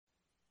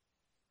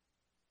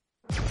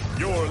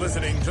You're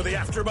listening to the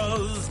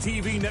AfterBuzz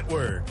TV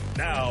Network,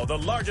 now the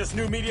largest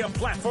new media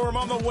platform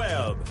on the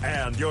web,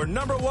 and your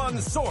number one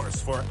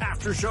source for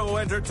after-show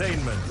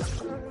entertainment.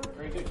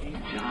 Very good, Keith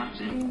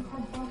Johnson.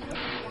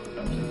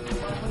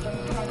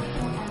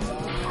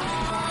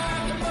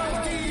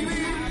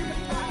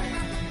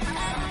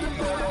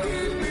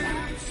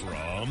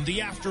 From the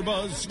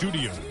AfterBuzz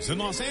Studios in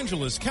Los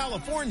Angeles,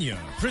 California,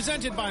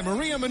 presented by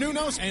Maria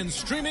Menounos and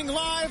streaming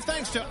live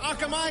thanks to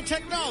Akamai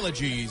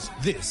Technologies,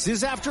 this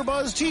is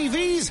AfterBuzz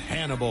TV's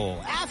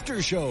Hannibal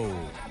After Show.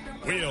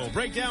 We'll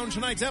break down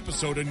tonight's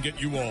episode and get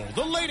you all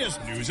the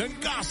latest news and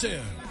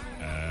gossip.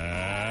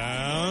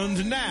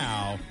 And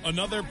now,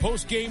 another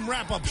post-game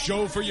wrap-up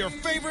show for your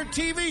favorite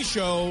TV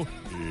show.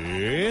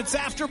 It's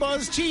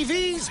AfterBuzz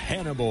TV's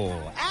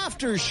Hannibal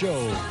After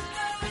Show.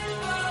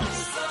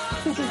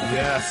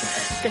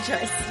 Yes. Good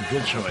choice.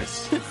 Good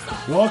choice.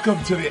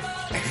 Welcome to the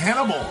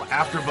Hannibal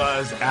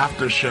AfterBuzz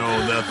After Show,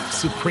 the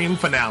supreme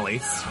finale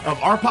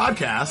of our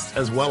podcast,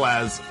 as well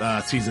as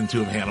season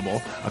 2 of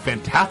Hannibal, a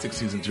fantastic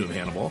season 2 of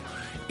Hannibal.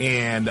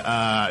 And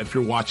if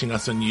you're watching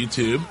us on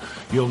YouTube,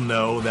 you'll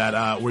know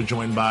that we're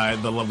joined by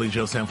the lovely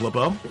Joe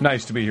Sanfilippo.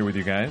 Nice to be here with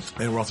you guys.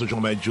 And we're also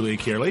joined by Julia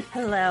Kearley.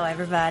 Hello,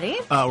 everybody.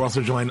 We're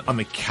also joined on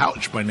the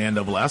couch by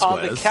Nando Velasquez.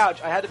 On the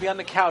couch. I had to be on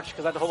the couch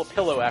because I had to hold a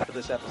pillow after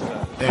this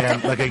episode.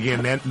 And like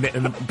again, and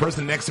the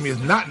person next to me is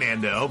not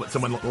Nando, but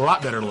someone a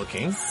lot better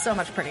looking. So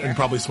much prettier. And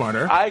probably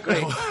smarter. I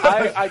agree.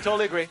 I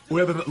totally agree.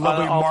 We have the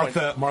lovely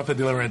Martha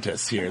De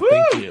Laurentiis here. Woo!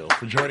 Thank you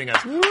for joining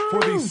us for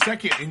the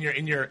second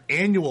in your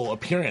annual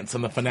appearance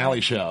on the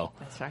finale show.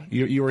 That's right.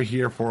 You were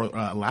here for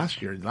last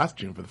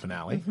June for the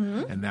finale,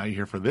 and now you're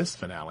here for this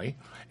finale.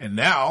 And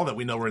now that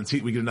we know we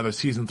get another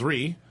season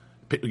 3,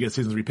 we get a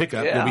season 3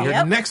 pickup. Yeah. We'll be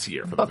here next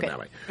year for the Book it.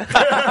 finale.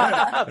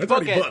 It's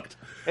already booked.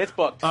 It's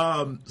booked.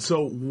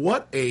 So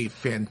what a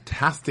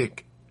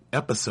fantastic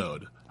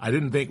episode. I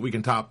didn't think we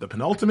can top the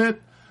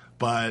penultimate,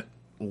 but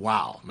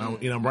wow. Now,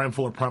 Brian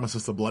Fuller promised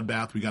us a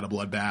bloodbath. We got a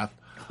bloodbath.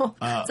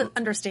 It's an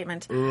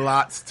understatement.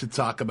 Lots to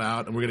talk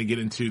about, and we're going to get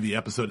into the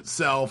episode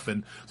itself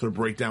and sort of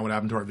break down what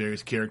happened to our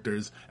various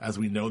characters as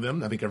we know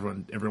them. I think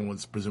everyone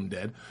was presumed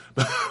dead,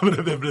 but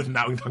if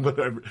not, we can talk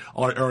about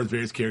our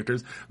various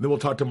characters. Then we'll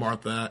talk to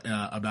Martha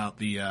about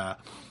the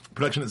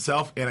production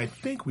itself, and I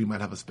think we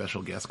might have a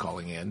special guest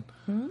calling in.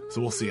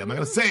 So we'll see. I'm not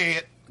going to say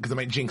it because I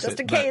might jinx Just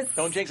it. in case.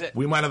 Don't jinx it.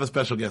 We might have a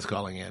special guest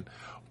calling in.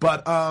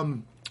 But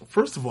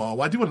first of all,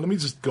 let me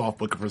just go off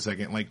book for a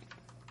second.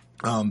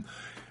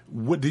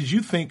 What did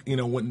you think?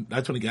 When I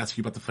just want to ask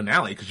you about the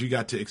finale because you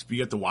got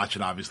to watch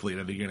it obviously, and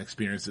I think you're gonna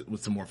experience it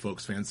with some more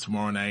folks fans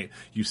tomorrow night.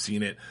 You've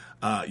seen it.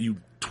 You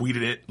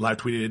tweeted it, live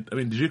tweeted it. I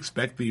mean, did you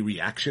expect the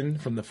reaction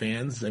from the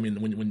fans? I mean,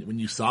 when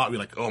you saw it, you're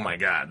like, oh my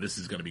god, this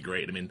is gonna be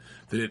great. I mean,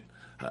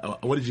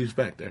 what did you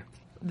expect there?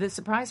 The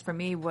surprise for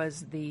me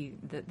was the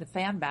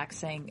fan back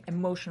saying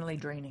emotionally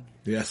draining.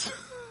 Yes.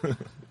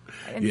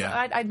 And Yeah.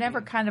 so I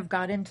never kind of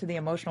got into the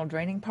emotional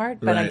draining part,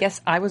 but I Right.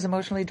 guess I was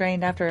emotionally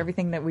drained after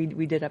everything that we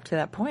did up to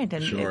that point.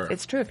 And Sure.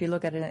 it's true if you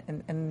look at it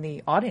in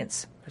the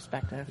audience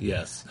perspective.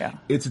 Yes. Yeah.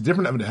 It's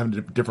having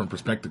a different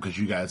perspective because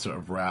you guys sort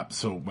of wrap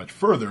so much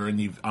further and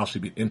you've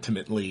actually been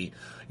intimately,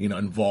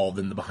 involved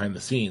in the behind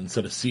the scenes.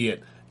 So to see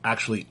it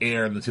actually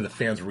air and to see the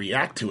fans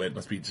react to it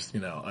must be just,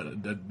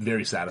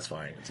 very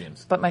satisfying, it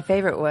seems. But my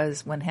favorite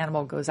was when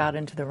Hannibal goes out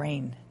into the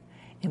rain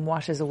and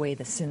washes away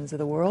the sins of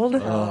the world.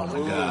 Oh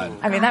my God.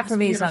 I mean, that for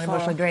me is not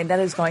emotionally drained.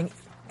 That is going,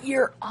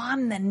 you're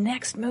on the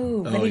next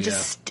move. And he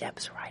just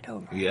steps right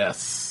over.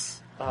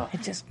 Yes.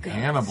 It just goes.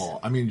 Hannibal.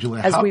 I mean,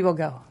 Julia. As we will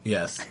go.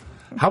 Yes.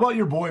 How about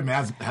your boy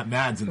Mads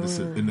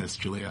in this,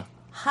 Julia?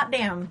 Hot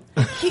damn.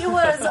 He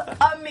was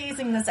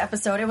amazing this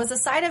episode. It was a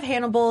side of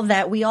Hannibal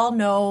that we all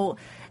know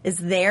is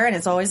there and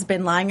it's always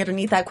been lying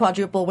underneath that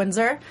quadruple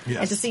Windsor. Yes.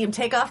 And to see him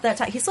take off that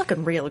tie, he's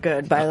looking real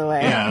good, by the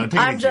way. Yeah, take it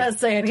I'm easy. just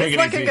saying, Take he's it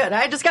looking easy. good.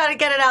 I just got to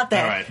get it out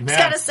there. All right. Just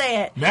got to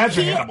say it. Mads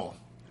or Hannibal?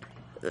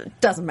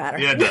 Doesn't matter.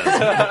 Yeah, it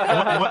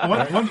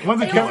does.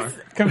 One's a killer.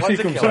 Come see,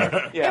 come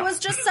say. Yeah. It was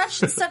just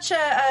such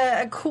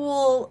a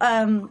cool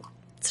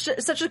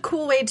such a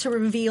cool way to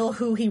reveal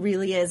who he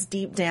really is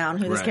deep down,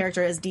 who this Right.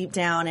 character is deep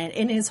down, and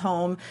in his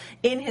home,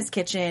 in his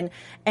kitchen,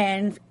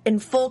 and in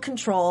full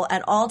control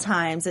at all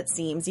times. It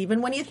seems,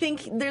 even when you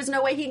think there's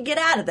no way he can get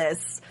out of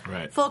this,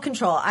 Right. full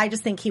control. I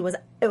just think it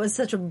was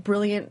such a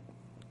brilliant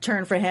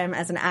turn for him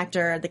as an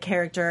actor, the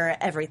character,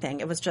 everything.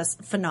 It was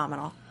just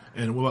phenomenal.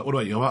 And what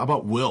about you? How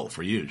about Will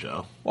for you,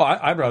 Joe? Well,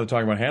 I'd rather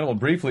talk about Hannibal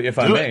briefly, if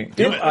I Do may. it.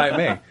 Do If it. I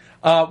may.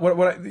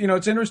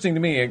 It's interesting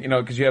to me,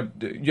 because you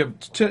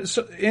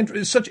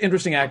have such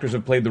interesting actors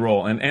have played the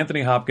role, and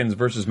Anthony Hopkins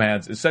versus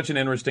Mads is such an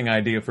interesting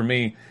idea for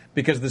me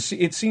because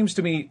it seems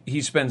to me he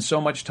spends so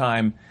much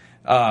time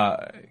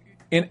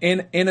in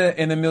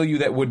a milieu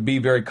that would be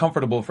very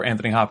comfortable for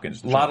Anthony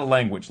Hopkins. A lot of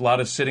language, a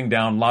lot of sitting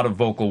down, a lot of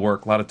vocal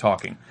work, a lot of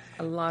talking.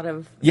 A lot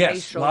of Yes,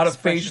 facial a lot of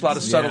expressions. face, a lot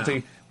of subtlety.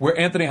 Yeah. Where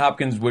Anthony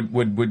Hopkins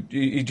would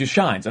he just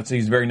shines.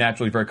 He's very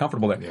naturally very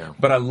comfortable there. Yeah.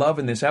 But I love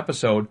in this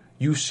episode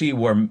you see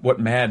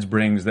what Mads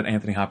brings that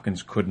Anthony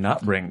Hopkins could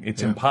not bring.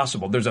 It's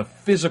impossible. There's a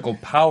physical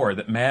power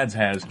that Mads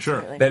has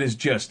Sure. that is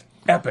just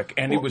epic,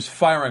 and it was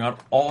firing on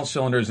all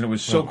cylinders, and it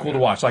was so cool to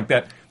watch. Like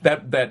that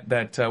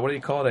what do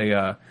you call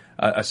it?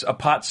 A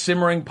pot,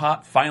 simmering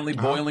pot, finally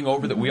boiling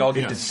over that we all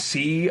get to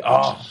see. Oh,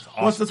 awesome.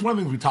 Well, that's one of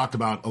the things we talked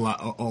about a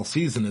lot all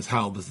season is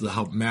how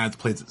Mads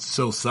plays it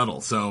so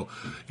subtle. So,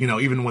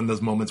 even when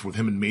those moments with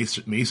him and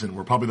Mason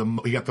were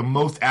probably he got the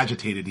most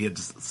agitated. He had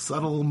just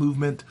subtle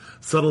movement,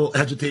 subtle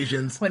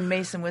agitations. When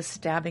Mason was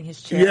stabbing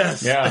his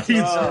chest. Yes,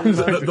 yeah.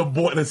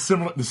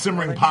 The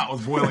simmering pot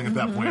was boiling at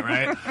that point,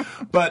 right?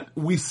 But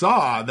we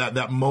saw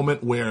that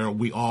moment where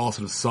we all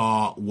sort of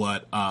saw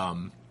what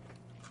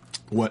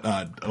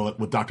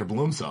Dr.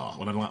 Bloom saw,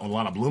 what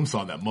Alana Bloom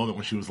saw in that moment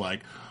when she was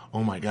like,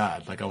 oh my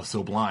God, like I was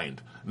so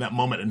blind in that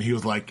moment. And he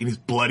was like, and he's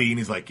bloody and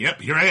he's like,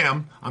 yep, here I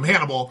am. I'm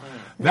Hannibal.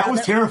 That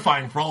was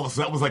terrifying for all of us.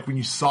 That was like when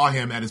you saw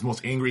him at his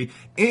most angry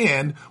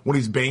and when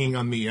he's banging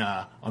on the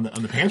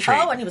pantry.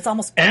 Oh, and he was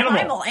almost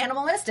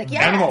animalistic.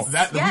 Yes.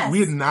 Yes. We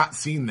had not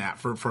seen that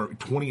for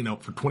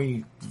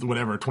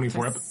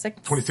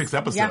 26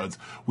 episodes. Yeah.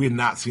 We had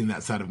not seen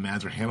that side of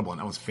Mads or Hannibal,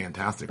 and that was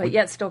fantastic. But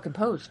yet still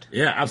composed.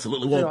 Yeah,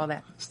 absolutely. Through all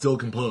that. Still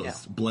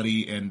composed,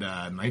 bloody and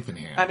knife in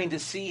hand. I mean, to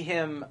see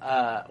him,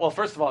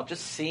 first of all,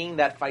 just seeing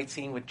that fight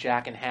scene with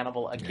Jack and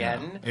Hannibal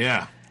again.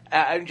 Yeah.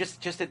 I'm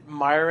just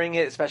admiring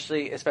it,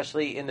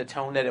 especially in the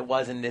tone that it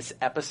was in this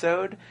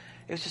episode.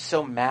 It was just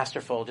so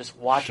masterful, just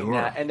watching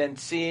that, and then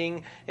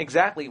seeing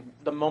exactly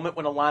the moment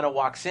when Alana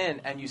walks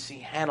in, and you see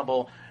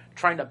Hannibal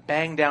trying to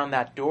bang down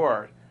that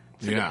door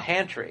to the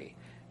pantry,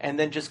 and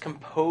then just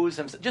compose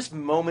himself. Just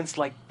moments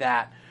like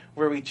that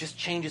where he just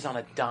changes on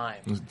a dime.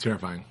 It was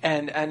terrifying.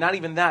 And not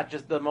even that,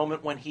 just the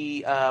moment when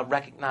he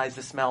recognized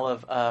the smell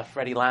of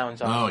Freddie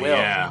Lowndes on the Will.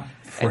 Yeah.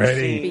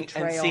 Freddie.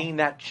 And seeing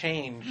that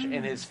change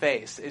in his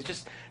face.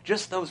 It's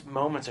just those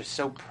moments are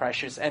so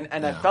precious.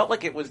 And I felt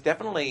like it was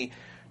definitely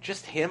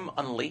just him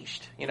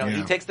unleashed. He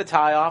takes the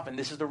tie off, and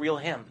this is the real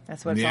him.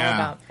 That's what it's all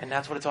about. And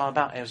that's what it's all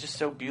about. And it was just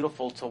so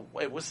beautiful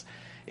it was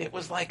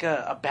like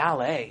a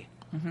ballet,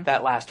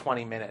 that last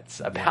 20 minutes.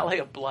 A ballet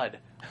of blood.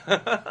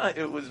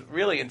 It was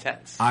really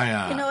intense.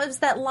 It's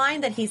that line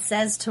that he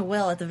says to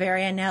Will at the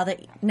very end. Now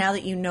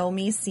that you know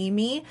me, see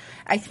me.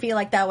 I feel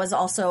like that was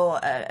also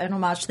an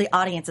homage to the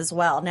audience as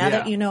well. Now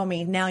that you know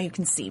me, now you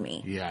can see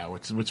me. Yeah,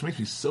 which makes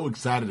me so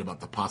excited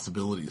about the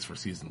possibilities for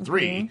season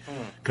 3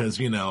 because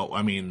we all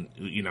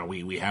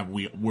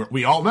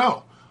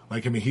know.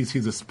 Like, I mean,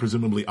 he's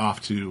presumably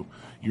off to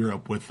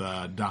Europe with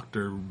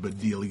Dr.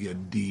 Bedelia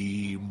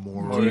D.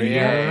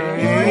 Moria.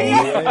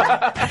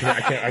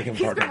 I can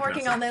He's been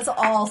working on this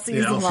all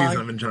season long.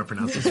 I've been trying to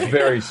pronounce this. It's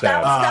very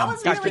sad. That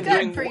was really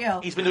good for you.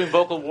 He's been doing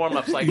vocal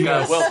warm-ups like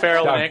Will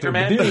Ferrell and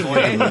Anchorman.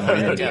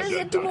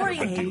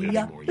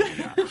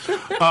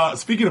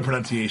 Speaking of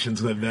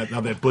pronunciations,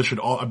 I butchered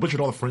all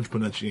the French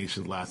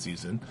pronunciations last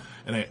season,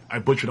 and I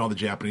butchered all the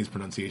Japanese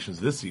pronunciations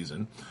this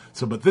season.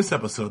 But this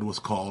episode was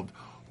called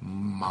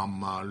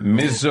Mizumono.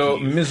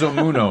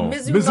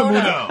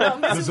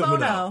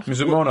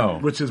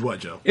 Which is what,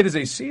 Joe? It is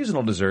a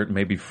seasonal dessert,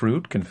 maybe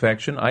fruit,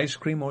 confection, ice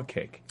cream, or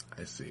cake.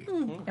 I see.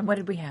 And what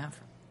did we have?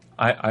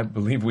 I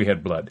believe we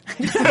had blood.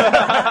 Sauce.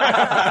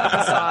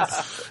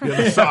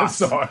 Yeah, the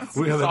sauce.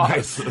 We have a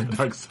nice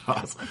dark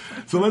sauce.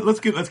 So let's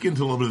get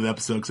into a little bit of the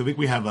episode, because I think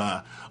we have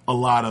a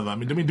lot of. I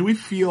mean, do we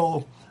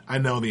feel? I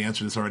know the answer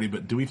to this already,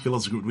 but do we feel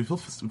as a group? Do we feel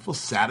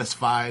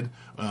satisfied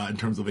in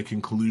terms of a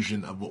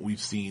conclusion of what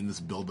we've seen this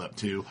build up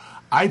to?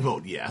 I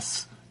vote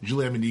yes.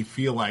 Julie, I mean, do you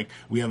feel like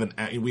we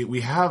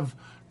have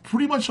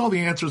pretty much all the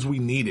answers we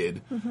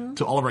needed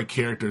to all of our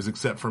characters,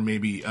 except for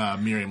maybe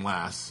Miriam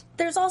Lass?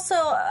 There's also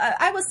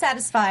I was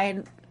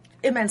satisfied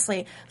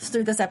immensely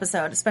through this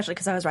episode, especially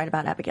because I was right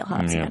about Abigail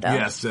Hobbs.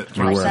 Yes, that's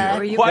right.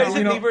 Why is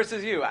it me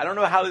versus you? I don't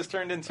know how this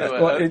turned into a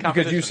competition.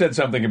 Because you said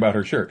something about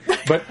her shirt.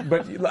 But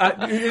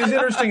it is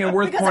interesting and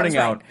worth pointing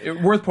out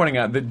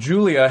that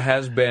Julia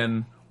has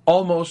been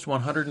almost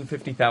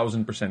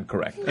 150,000%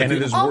 correct, and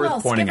it is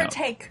worth pointing out.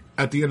 Take.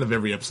 At the end of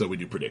every episode, we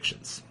do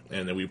predictions,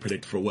 and then we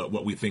predict for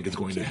what we think is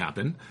going to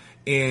happen.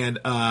 And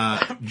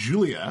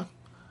Julia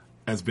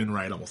has been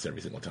right almost every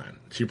single time.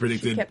 She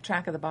predicted. She kept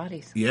track of the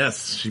bodies.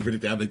 Yes, she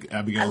predicted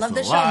Abigail. I love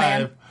this show,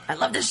 man. I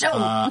love this show.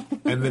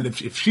 And then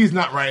if she's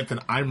not right, then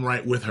I'm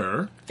right with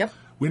her. Yep.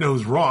 We know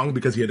who's wrong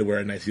because he had to wear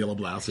a nice yellow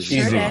blouse.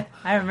 Sure did.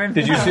 I remember.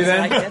 Did you see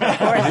that? Of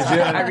course.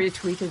 I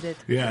retweeted it.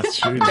 Yes,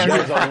 she did. That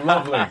was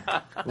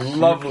a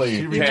lovely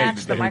You tank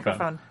matched the that he found.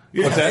 microphone.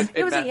 Yes. What's that?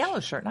 It was a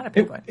yellow shirt, not a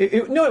pink one.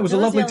 No, it was a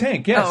lovely yellow.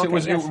 tank. Yes, Oh, okay, it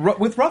was yes.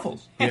 with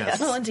ruffles.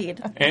 Yes. Well,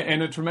 indeed.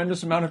 And a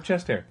tremendous amount of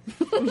chest hair.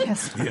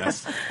 Yes.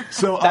 Yes.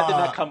 So That did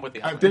not come with the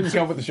Didn't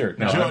come with the shirt.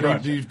 No, Joe,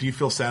 do you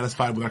feel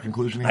satisfied with our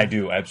conclusion here? I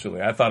do,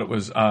 absolutely. I thought it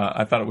was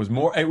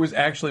more. It was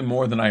actually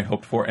more than I had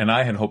hoped for, and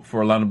I had hoped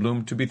for Alana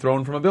Bloom to be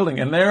thrown from a building,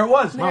 and there it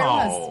was.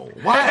 Oh,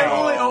 And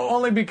wow.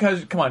 only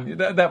because, come on,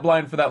 that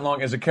blind for that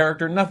long as a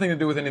character, nothing to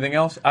do with anything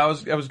else. I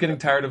was getting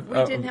tired of. We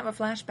didn't have a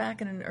flashback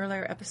in an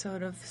earlier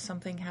episode of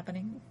something happening,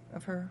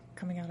 of her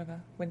coming out of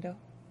a window.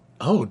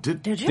 Oh,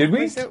 did you? Did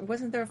we?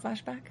 Wasn't there a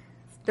flashback?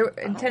 There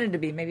intended to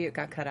be. Maybe it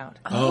got cut out.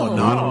 Oh,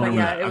 no, I don't But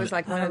remember. yeah, it was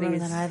like one of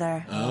these.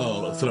 Either.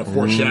 Oh, sort of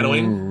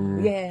foreshadowing.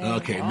 Yeah.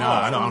 Okay, no,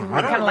 I don't.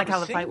 I kind of like how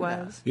the seeing fight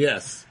that. was.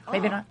 Yes.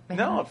 Maybe not. Maybe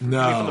No, not.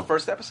 No. from the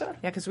first episode.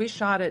 Yeah, because we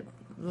shot it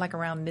like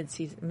around mid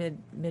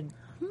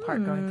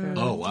part going through.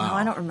 Oh, wow. No,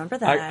 I don't remember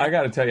that. I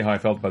got to tell you how I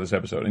felt about this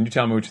episode, and you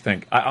tell me what you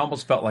think. I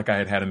almost felt like I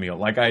had had a meal,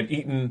 like I had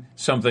eaten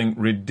something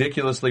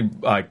ridiculously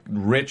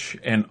rich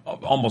and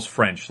almost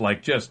French,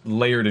 like just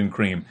layered in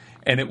cream.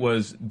 And it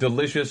was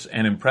delicious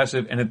and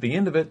impressive. And at the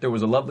end of it, there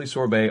was a lovely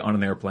sorbet on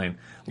an airplane.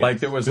 Like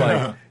there was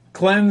like,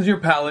 cleanse your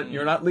palate.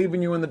 You're not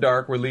leaving you in the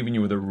dark. We're leaving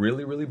you with a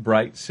really, really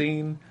bright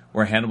scene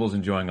where Hannibal's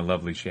enjoying a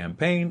lovely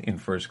champagne in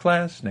first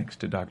class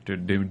next to Dr.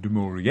 David du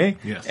Maurier.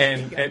 Yes.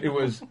 And it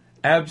was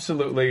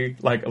absolutely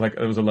like it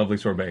was a lovely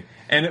sorbet.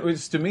 And it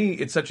was, to me,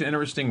 it's such an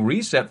interesting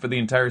reset for the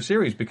entire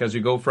series because you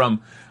go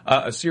from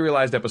a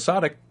serialized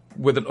episodic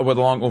with a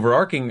long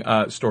overarching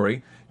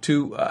story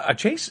to a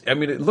chase. I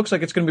mean, it looks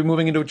like it's going to be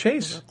moving into a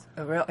chase.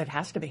 It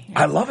has to be.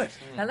 I love it.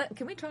 Now,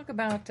 can we talk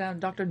about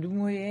Dr.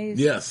 Dumoulier's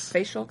Yes.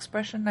 facial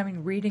expression? I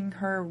mean, reading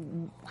her,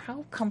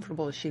 how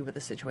comfortable is she with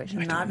the situation?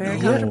 Not very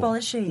comfortable,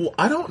 is she? Well,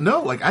 I don't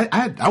know. Like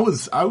I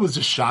was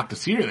just shocked to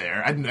see her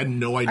there. I had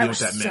no idea what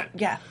that meant.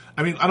 Yeah.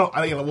 I mean,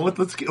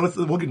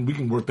 we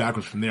can work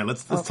backwards from there.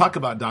 Let's talk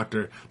about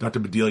Dr.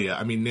 Bedelia.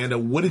 I mean, Nanda,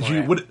 when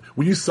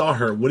you saw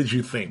her, what did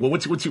you think? Well,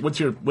 what's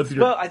your?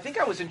 Well, I think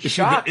I was in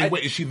shock.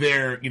 Is she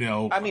there? You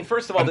know. I mean,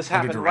 first of all, this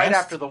happened duress? right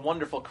after the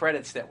wonderful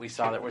credits that we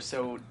saw that were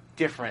so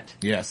different.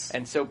 Yes.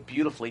 And so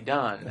beautifully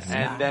done.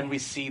 And then we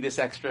see this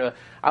extra,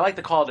 I like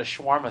to call it a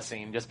shawarma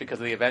scene just because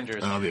of the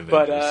Avengers. Oh, the Avengers.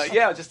 But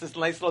yeah, just this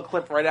nice little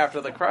clip right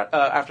after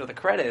the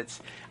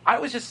credits. I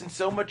was just in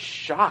so much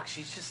shock.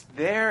 She's just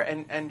there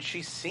and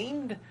she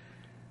seemed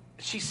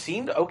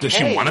okay. Does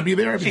she want to be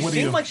there? She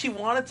seemed like she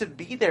wanted to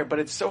be there, but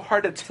it's so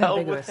hard to tell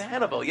ambiguous. with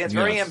Hannibal. Yeah, it's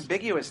very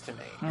ambiguous to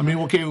me. I mean,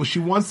 okay, well, she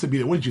wants to be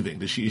there. What did you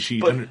think? Is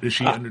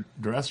she under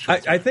duress?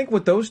 I think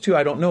with those two,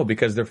 I don't know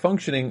because they're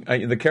functioning.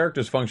 The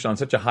characters function on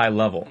such a high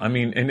level. I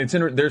mean, and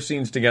their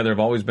scenes together have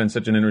always been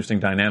such an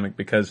interesting dynamic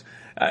because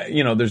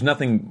there's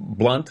nothing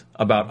blunt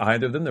about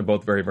either of them. They're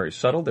both very, very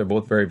subtle. They're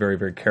both very, very,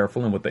 very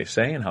careful in what they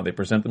say and how they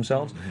present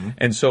themselves. Mm-hmm.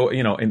 And so,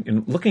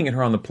 in looking at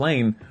her on the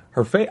plane,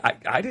 her face,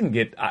 I didn't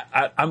get.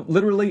 I'm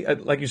literally,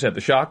 like you said,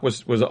 the shock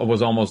was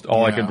almost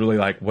all I could really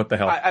what the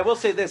hell. I will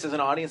say this as an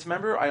audience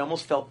member, I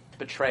almost felt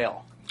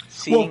betrayal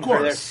seeing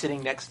her there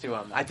sitting next to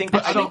him. I think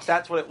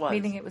that's what it was.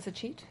 Meaning it was a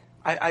cheat?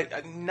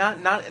 I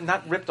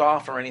not ripped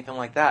off or anything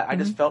like that. I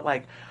just felt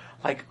like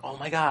oh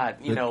my god,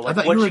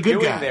 what's you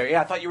doing there?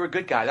 Yeah, I thought you were a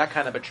good guy. That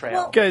kind of betrayal.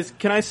 Well, Guys,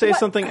 can I say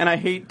something? And I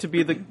hate to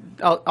be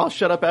I'll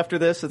shut up after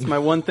this. It's my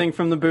one thing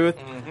from the booth.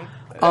 Mm-hmm.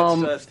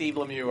 That's Steve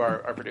Lemieux,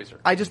 our producer.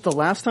 The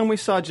last time we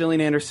saw Gillian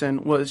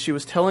Anderson she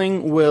was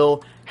telling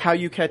Will how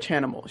you catch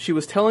Hannibal. She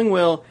was telling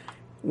Will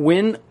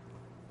when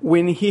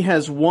he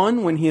has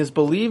won, when he has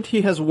believed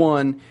he has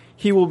won,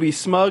 he will be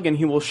smug and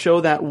he will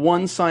show that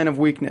one sign of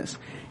weakness.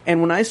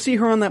 And when I see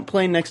her on that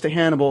plane next to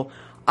Hannibal,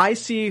 I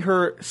see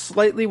her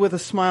slightly with a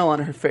smile on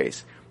her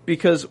face.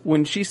 Because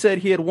when she said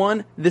he had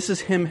won, this is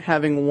him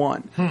having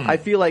won. I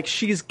feel like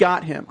she's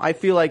got him. I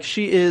feel like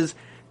she is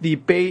the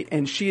bait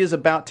and she is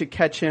about to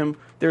catch him.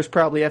 There's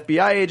probably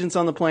FBI agents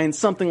on the plane,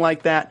 something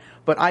like that.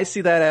 But I see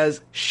that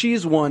as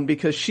she's won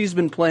because she's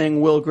been playing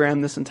Will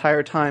Graham this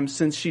entire time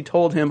since she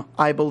told him,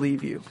 I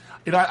believe you.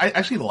 I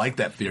actually like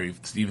that theory,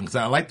 Stephen, because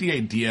I like the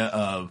idea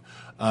of,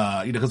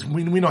 because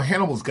we know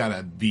Hannibal's got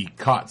to be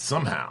caught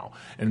somehow.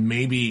 And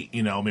maybe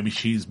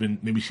she's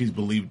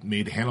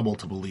made Hannibal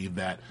to believe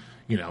that,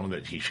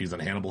 that she's on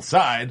Hannibal's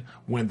side,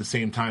 when at the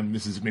same time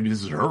this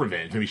is her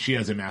revenge. Maybe she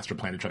has a master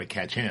plan to try to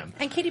catch him.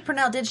 And Katie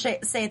Purnell did say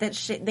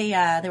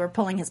that they were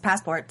pulling his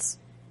passports.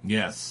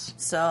 Yes.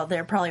 So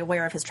they're probably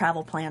aware of his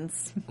travel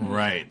plans.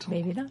 Right.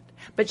 Maybe not.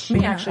 But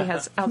she actually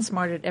has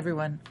outsmarted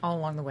everyone all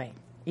along the way,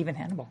 even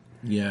Hannibal.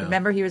 Yeah.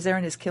 Remember he was there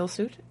in his kill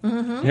suit?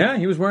 Mm-hmm. Yeah,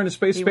 he was wearing a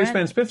spaceman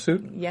spiff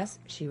suit. Yes,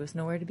 she was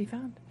nowhere to be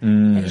found.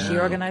 And she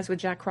organized with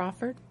Jack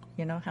Crawford.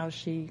 How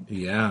she...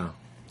 Yeah.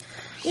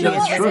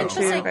 It's true.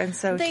 interesting. And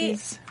so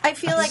I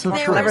feel like so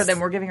they true. were clever than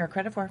we're giving her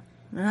credit for.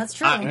 That's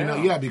true.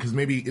 Because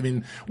maybe,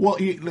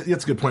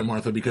 that's a good point,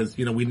 Martha, because,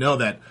 we know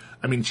that,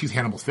 she's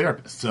Hannibal's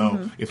therapist.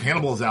 So if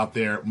Hannibal is out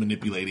there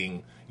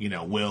manipulating,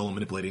 Will and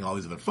manipulating all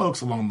these other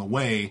folks along the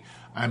way,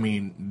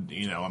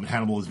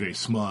 Hannibal is very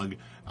smug,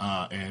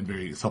 and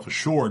very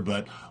self-assured.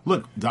 But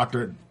look,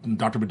 Dr.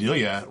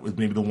 Bedelia was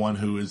maybe the one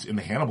who is in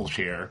the Hannibal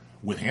chair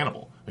with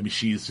Hannibal. Maybe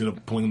she's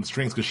pulling the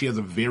strings because she has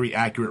a very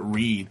accurate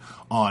read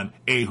on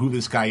who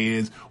this guy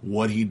is,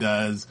 what he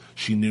does.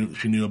 She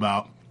knew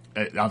about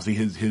obviously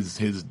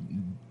his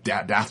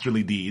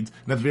dastardly deeds.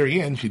 And at the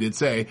very end, she did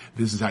say,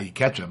 "This is how you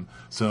catch him."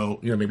 So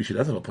maybe she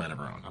does have a plan of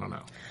her own. I don't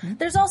know.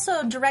 There's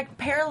also direct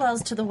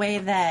parallels to the way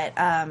that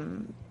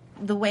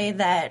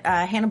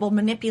Hannibal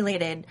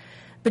manipulated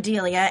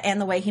Bedelia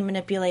and the way he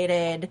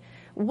manipulated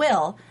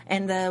Will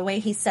and the way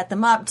he set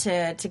them up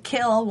to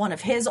kill one of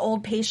his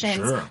old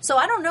patients. Sure. So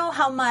I don't know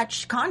how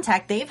much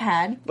contact they've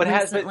had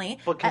recently.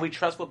 But can we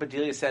trust what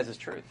Bedelia says is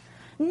truth?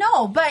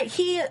 No, but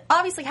he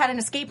obviously had an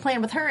escape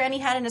plan with her, and he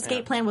had an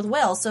escape plan with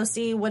Will. So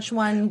see which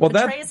one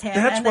betrays him,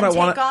 that's and what then I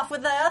wanna, take off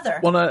with the other.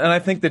 Well, and I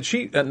think that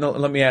she. No,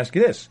 let me ask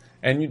you this,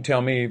 and you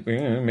tell me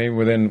maybe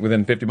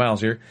within 50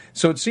 miles here.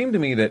 So it seemed to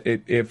me that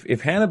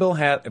if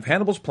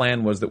Hannibal's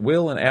plan was that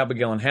Will and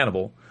Abigail and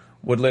Hannibal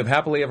would live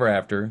happily ever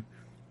after,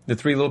 the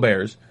three little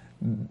bears.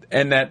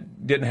 And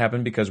that didn't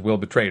happen because Will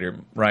betrayed her,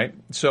 right?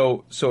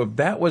 So if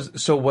that was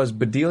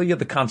Bedelia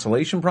the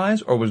consolation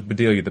prize, or was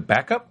Bedelia the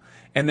backup?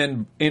 And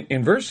then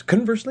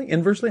conversely,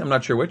 I'm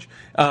not sure which.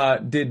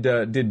 Did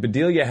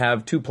Bedelia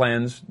have two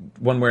plans,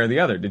 one way or the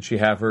other? Did she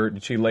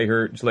lay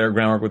her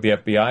groundwork with the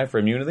FBI for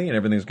immunity, and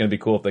everything's going to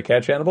be cool if they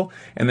catch Hannibal?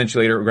 And then she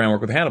laid her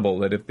groundwork with Hannibal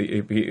that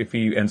if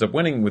he ends up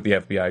winning with the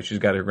FBI, she's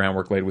got her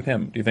groundwork laid with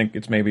him. Do you think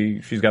it's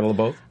maybe she's got a little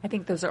both? I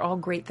think those are all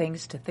great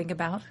things to think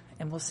about,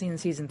 and we'll see in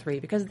season 3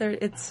 because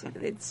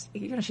it's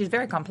she's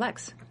very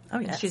complex. Oh,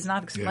 yes. She's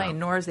not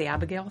explained, nor is the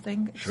Abigail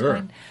thing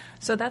explained. Sure.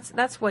 So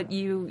that's what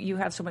you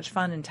have so much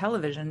fun in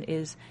television,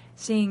 is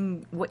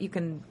seeing what you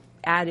can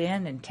add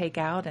in and take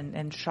out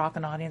and shock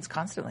an audience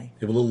constantly.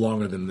 You have a little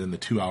longer than the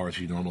 2 hours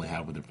you normally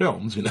have with the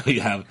films. You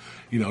have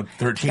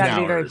 13 Gotta hours.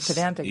 be very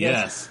pedantic.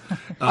 Yes.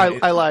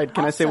 I lied.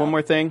 Can I say one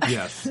more thing?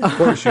 Yes. Of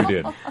course you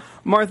did.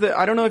 Martha,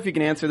 I don't know if you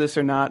can answer this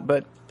or not,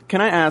 but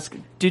can I ask,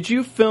 did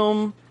you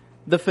film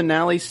the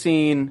finale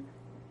scene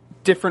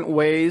different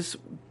ways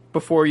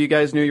before you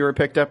guys knew you were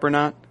picked up or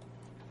not?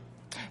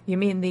 You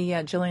mean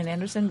the Gillian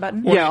Anderson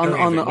button? Yeah,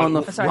 on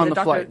the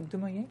Dr. flight.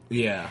 Dumoulin?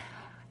 Yeah.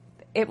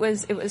 It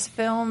was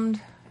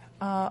filmed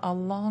a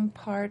long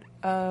part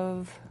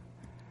of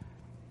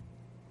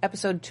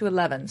episode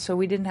 211, so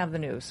we didn't have the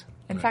news.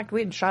 In fact,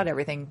 we had shot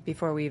everything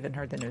before we even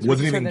heard the news.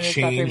 Was anything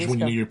changed when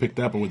you knew you were picked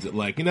up, or was it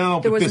like,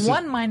 There was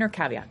one minor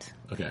caveat.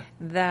 Okay.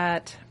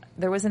 That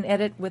there was an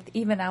edit with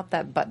even out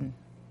that button.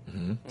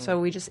 Mm-hmm. So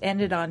we just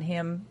ended on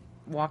him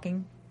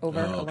walking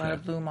over a lot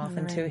of Bloom off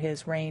into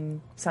his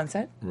rain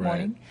sunset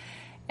morning.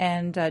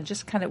 And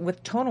just kind of,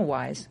 with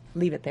tonal-wise,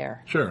 leave it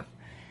there. Sure.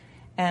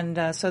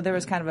 And so there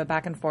was kind of a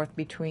back and forth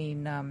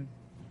between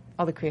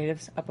all the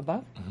creatives up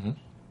above. Mm-hmm.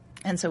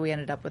 And so we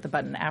ended up with a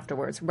button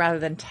afterwards, rather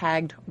than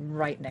tagged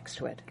right next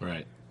to it.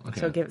 Right. Okay.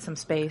 So give it some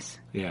space.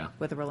 Yeah.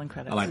 With the rolling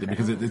credits. I like it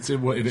because it so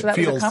that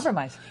feels was a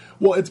compromise.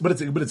 Well, it's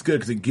good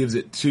because it gives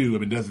it too. I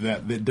mean,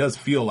 it does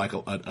feel like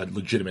a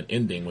legitimate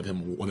ending with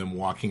him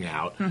walking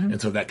out,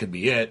 and so that could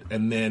be it.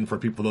 And then for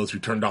those who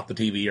turned off the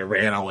TV or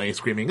ran away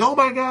screaming, "Oh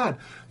my God!"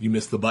 you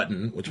missed the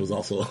button, which was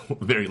also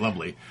very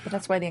lovely. But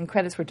that's why the end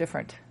credits were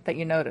different that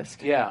you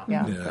noticed. Yeah.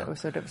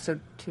 So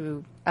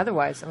to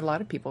otherwise, a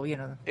lot of people, it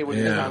would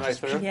have been nice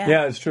for her.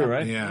 Yeah, it's true,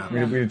 right? Yeah.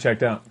 We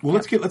checked out. Well,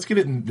 let's get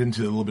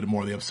into a little bit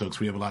more of the episode because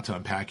we have a lot to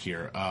unpack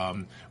here.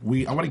 I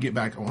want to get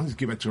back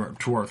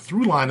to our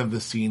through line of the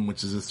scene,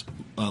 which is this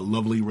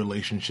lovely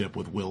relationship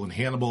with Will and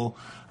Hannibal.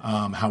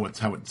 How it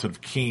sort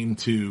of came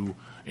to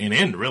an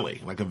end,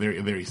 really, like a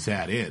very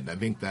sad end. I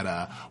think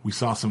that we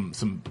saw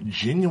some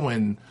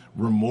genuine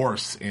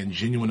remorse and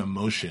genuine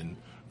emotion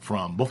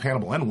from both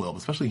Hannibal and Will, but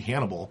especially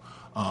Hannibal.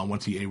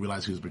 Once he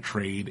realized he was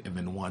betrayed, and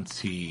then once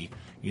he,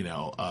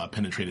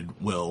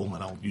 penetrated Will,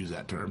 and I'll use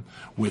that term,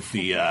 with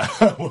the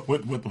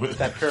with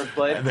that curved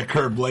blade, the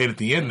curved blade at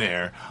the end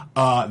there.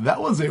 That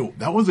was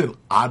an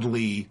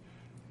oddly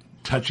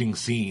touching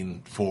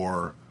scene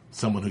for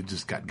someone who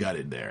just got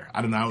gutted there.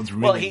 I don't know. I was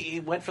really... Well, he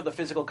went for the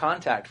physical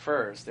contact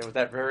first. There was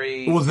that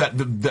very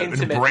the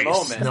intimate embrace.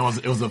 moment. No,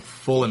 it was a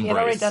full embrace. He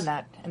had already done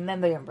that, and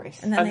then the embrace.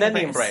 And then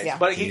the embrace. Yeah.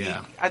 But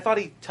I thought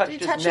he touched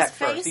his neck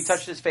first. He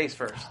touched his face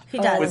first. He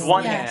does. With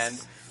one hand,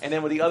 and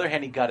then with the other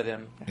hand he gutted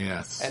him.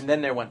 Yes. And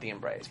then there went the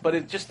embrace. But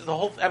it just,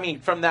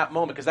 from that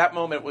moment, because that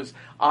moment was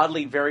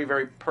oddly very,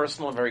 very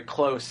personal and very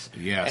close.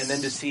 Yes. And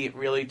then to see it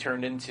really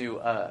turned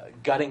into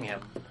gutting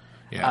him.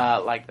 Yeah.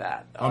 Like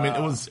that. I mean,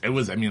 it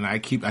was. I mean, I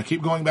keep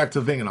going back to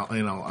the thing,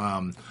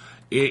 and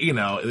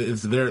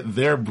it's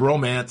their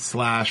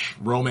bromance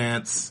 /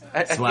 romance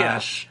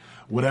 /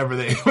 whatever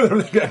they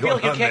got going on. You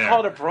can't there.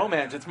 call it a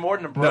bromance. It's more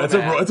than a bromance.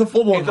 No, it's a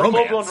full blown romance.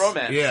 Full blown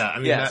romance. Yeah, I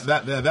mean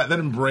that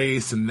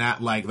embrace and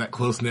that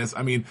closeness.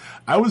 I mean,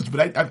 I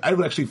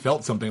actually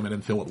felt something. I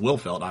didn't feel what Will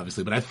felt,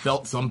 obviously, but I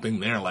felt something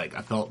there. Like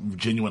I felt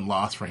genuine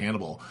loss for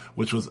Hannibal,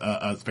 which was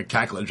a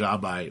spectacular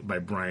job by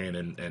Brian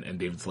and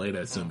David Slade,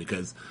 I assume,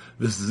 because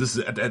this is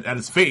at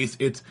its face,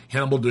 it's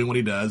Hannibal doing what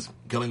he does,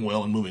 killing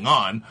Will and moving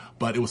on.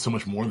 But it was so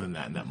much more than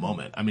that in that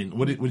moment. I mean,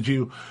 would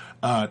you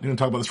talk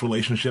about this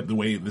relationship, the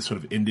way this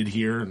sort of ended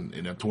here,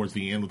 and towards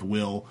the end with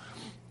Will?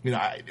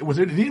 Was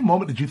there any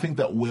moment did you think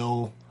that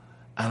Will,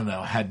 I don't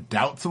know, had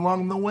doubts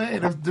along the way?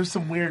 There's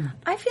some weird...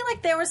 I feel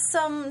like there was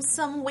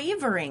some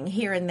wavering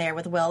here and there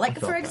with Will. Like,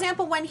 for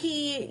example, when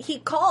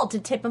he called to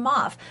tip him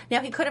off. Now,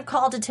 he could have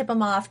called to tip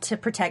him off to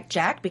protect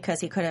Jack, because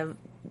he could have,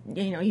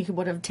 he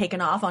would have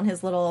taken off on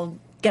his little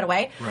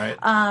getaway. Right.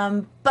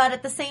 But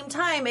at the same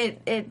time,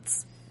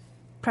 it's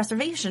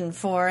preservation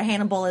for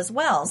Hannibal as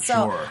well. So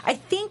Sure. I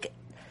think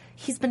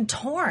he's been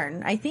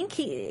torn. I think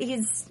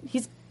he's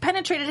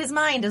penetrated his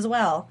mind as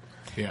well.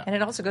 Yeah. And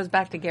it also goes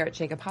back to Garrett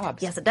Jacob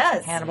Hobbs. Yes, it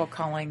does. Hannibal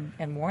calling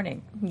and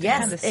warning.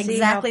 Yes, To see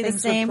exactly how the things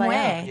would same play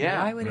way. out.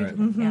 Yeah. Why would Right.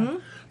 he? Yeah.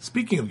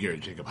 Speaking of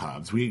Garrett Jacob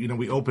Hobbs, we've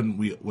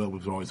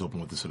always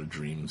opened with this sort of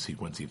dream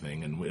sequencey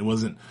thing, and we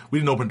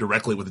didn't open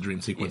directly with the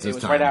dream sequence It this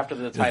was time. right after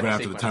the It was title right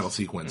after sequence. the title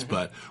sequence,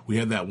 but we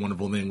had that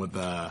wonderful thing with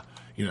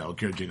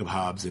Garrett Jacob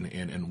Hobbs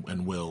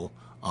and Will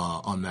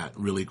on that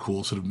really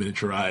cool sort of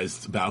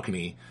miniaturized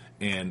balcony,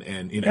 and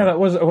Yeah, that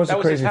was That a was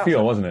crazy his house.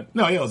 feel, wasn't it?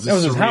 No, yeah, it was That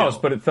was his surreal. house,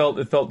 but it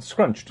felt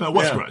scrunched. No, it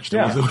was Yeah. scrunched.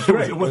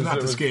 Yeah. It was not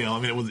to scale. I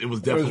mean, it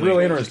was definitely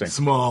really interesting.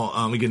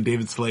 small. Again,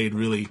 David Slade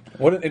really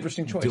What an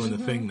interesting choice. doing the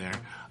thing there.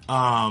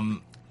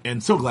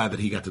 And so glad that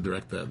he got to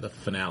direct the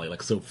finale.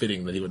 Like, so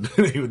fitting that he would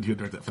he would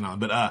direct that finale.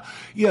 But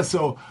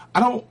so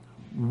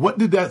what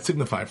did that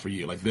signify for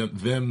you? Like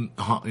them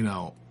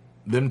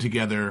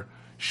together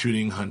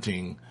shooting,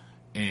 hunting,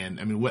 and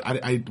I mean, what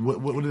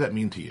did that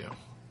mean to you?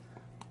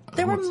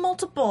 There were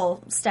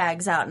multiple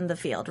stags out in the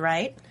field,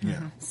 right?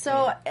 Yeah.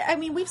 So, I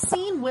mean, we've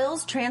seen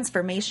Will's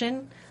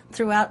transformation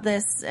throughout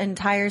this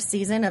entire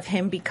season of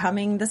him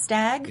becoming the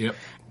stag. Yep.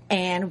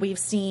 And we've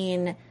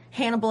seen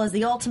Hannibal as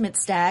the ultimate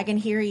stag, and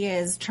here he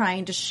is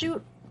trying to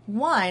shoot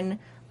one,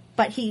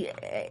 but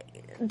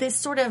this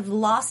sort of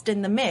lost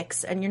in the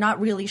mix, and you're not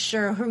really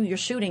sure who you're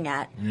shooting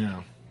at.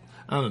 Yeah.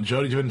 I don't know.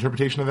 Joe, did you have an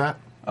interpretation of that?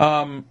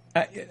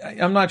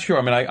 I'm not sure.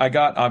 I mean, I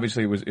got,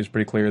 obviously it was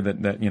pretty clear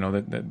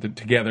that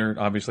together,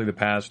 obviously the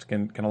past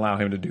can allow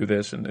him to do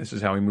this, and this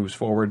is how he moves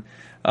forward.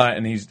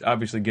 And he's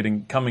obviously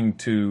getting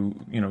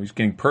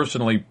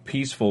personally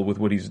peaceful with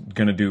what he's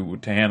going to do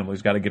to Hannibal.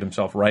 He's got to get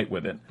himself right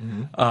with it.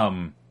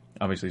 Mm-hmm.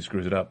 Obviously he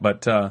screws it up,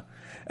 but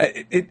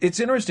it's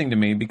interesting to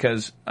me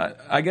because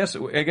I guess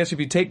if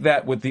you take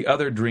that with the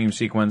other dream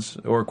sequence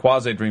or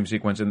quasi dream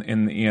sequence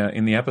in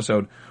the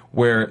episode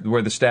where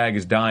the stag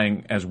is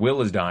dying as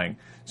Will is dying.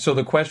 So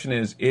the question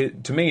is,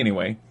 to me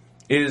anyway,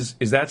 is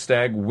that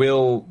stag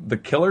Will the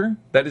killer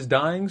that is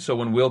dying? So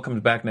when Will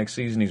comes back next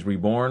season, he's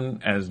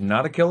reborn as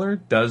not a killer.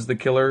 Does the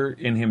killer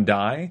in him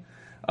die?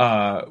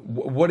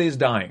 What is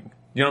dying?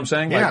 You know what I'm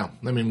saying? Yeah, Like,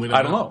 I mean, we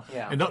I don't know.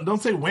 Yeah. And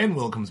don't say when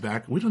Will comes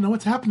back. We don't know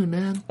what's happening,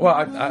 man. Well,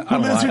 I don't Who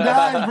lives, who know.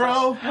 dies,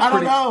 bro? I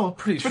don't know.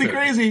 pretty Pretty sure.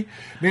 crazy.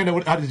 Nando,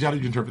 how did you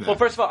interpret that? Well,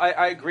 first of all,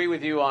 I agree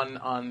with you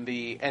on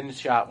the end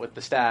shot with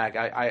the stag.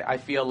 I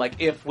feel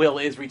like if Will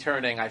is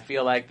returning, I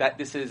feel like that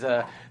this is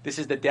the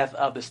death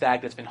of the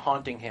stag that's been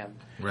haunting him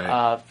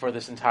Right. For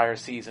this entire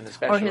season,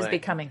 especially Or his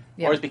becoming.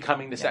 Yeah. or his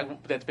becoming the stag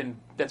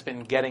that's been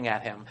getting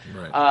at him.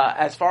 Right.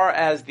 As far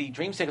as the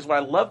dream sequence, what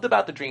I loved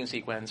about the dream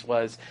sequence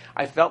was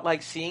I felt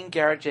like seeing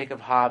Garrett Jacob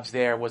Hobbs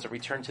there was a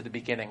return to the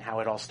beginning, how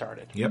it all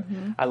started. Yep.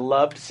 I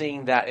loved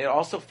seeing that. It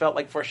also felt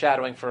like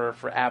foreshadowing for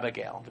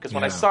Abigail, because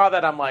when I Yeah. saw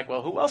that, I'm like,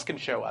 well, who else can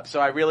show up?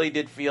 So I really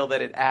did feel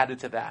that it added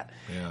to that.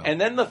 Yeah.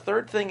 And then the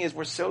third thing is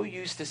we're so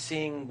used to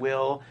seeing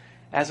Will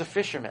as a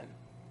fisherman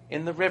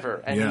in the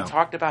river, and Yeah. he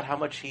talked about how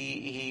much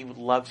he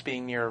loves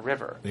being near a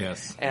river.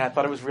 Yes. And I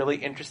thought it was really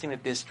interesting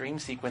that this dream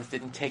sequence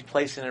didn't take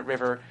place in a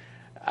river,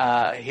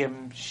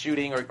 him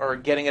shooting or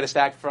getting at a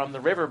stag from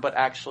the river, but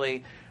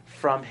actually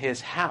from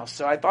his house.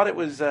 So I thought it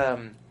was, I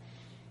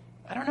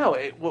don't know,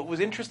 what was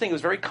interesting, it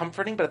was very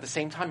comforting, but at the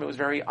same time it was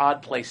very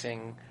odd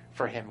placing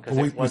for him.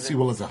 Because we see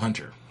Will as a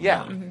hunter.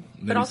 Yeah.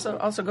 But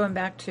also going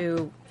back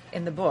to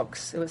in the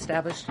books, it was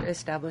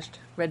established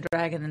Red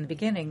Dragon in the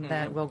beginning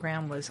that Will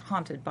Graham was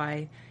haunted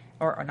by,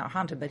 or not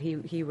haunted, but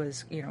he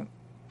was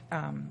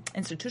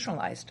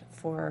institutionalized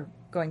for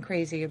going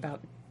crazy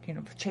about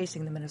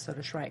chasing the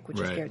Minnesota Shrike, which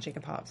is Right. Garrett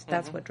Jacob Hobbs.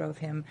 That's what drove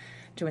him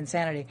to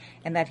insanity,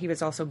 and that he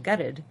was also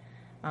gutted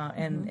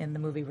in the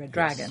movie Red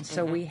Dragon.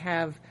 So we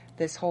have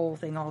this whole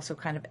thing also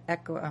kind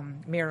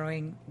of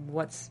mirroring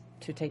what's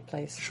to take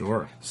place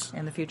Sure.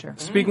 in the future.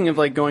 Speaking of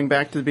going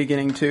back to the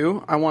beginning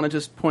too, I want to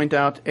just point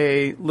out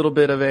a little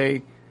bit of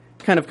a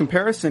kind of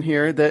comparison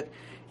here that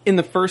in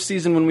the first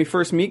season when we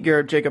first meet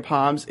Garrett Jacob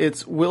Hobbs,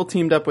 it's Will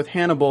teamed up with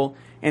Hannibal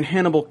and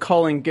Hannibal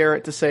calling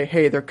Garrett to say,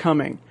 hey, they're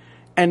coming.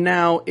 And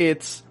now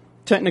it's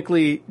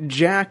technically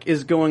Jack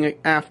is going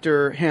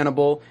after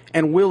Hannibal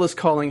and Will is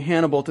calling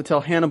Hannibal to tell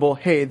Hannibal,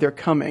 hey, they're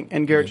coming.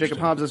 And Garrett Jacob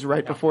Hobbs is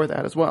right before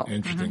that as well.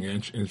 Interesting,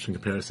 interesting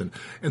comparison.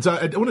 And so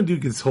I want to do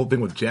this whole thing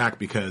with Jack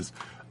because,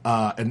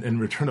 and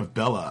Return of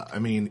Bella. I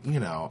mean,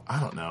 I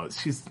don't know.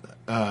 She's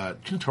Gina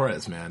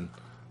Torres, man.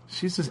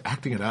 She's just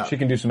acting it up. She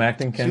can do some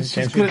acting, She's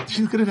can't good.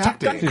 She's good at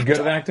acting. She's good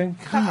at acting?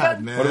 God,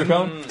 man. What do we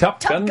call them?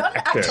 Top Gun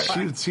actor.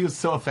 She was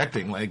so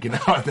affecting, at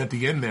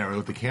the end there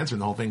with the cancer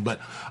and the whole thing. But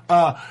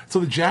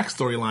so the Jack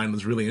storyline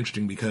was really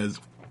interesting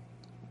because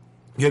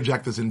you have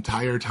Jack this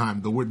entire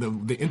time.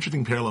 The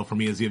interesting parallel for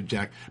me is you have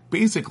Jack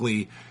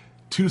basically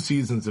 2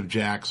 seasons of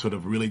Jack sort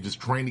of really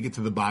just trying to get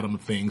to the bottom of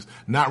things,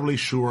 not really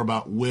sure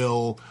about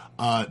Will,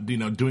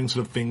 doing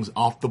sort of things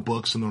off the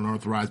books and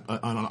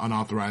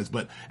unauthorized.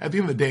 But at the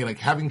end of the day,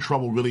 having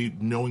trouble really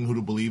knowing who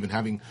to believe and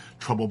having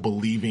trouble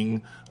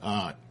believing,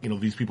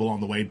 these people on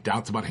the way,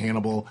 doubts about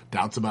Hannibal,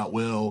 doubts about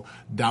Will,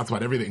 doubts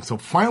about everything. So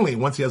finally,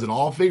 once he has it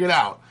all figured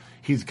out,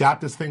 he's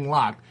got this thing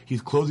locked.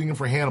 He's closing in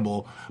for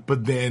Hannibal,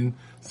 but then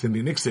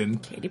Cindy Nixon,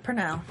 Katie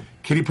Purnell.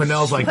 Kitty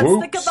Purnell's like, Puts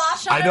whoops. the kibosh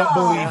I don't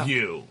believe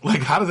you.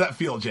 Like, how does that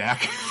feel,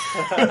 Jack?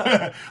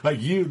 Like,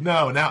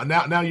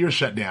 now you're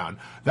shut down.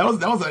 That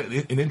was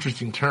an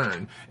interesting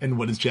turn. And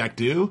what does Jack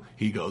do?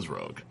 He goes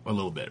rogue a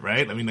little bit,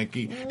 right? I mean, like,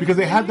 because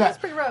they had that.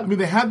 pretty rogue. I mean,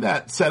 they had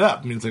that set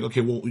up. I mean, it's like,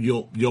 okay, well,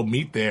 you'll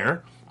meet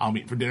there. I'll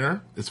meet for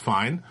dinner. It's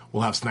fine.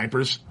 We'll have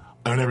snipers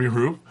on every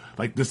roof.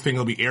 Like, this thing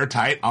will be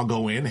airtight. I'll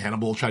go in.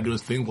 Hannibal will try to do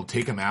his thing. We'll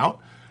take him out.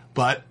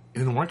 But it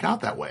didn't work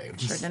out that way.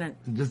 Sure didn't.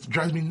 It just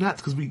drives me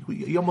nuts because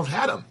he almost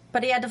had him.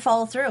 But he had to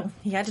follow through.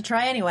 He had to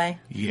try anyway.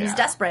 Yeah. He was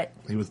desperate.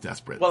 He was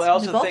desperate. Well, I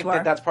also both think were.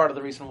 that that's part of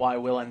the reason why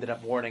Will ended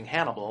up warning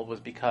Hannibal was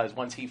because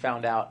once he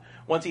found out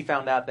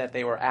that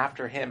they were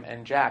after him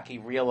and Jack, he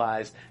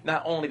realized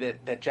not only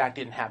that Jack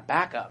didn't have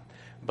backup,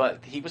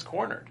 but he was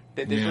cornered.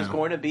 That this was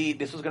going to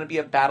be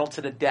a battle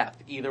to the death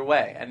either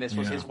way, and this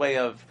was his way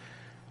of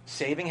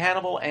saving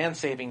Hannibal and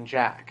saving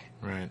Jack.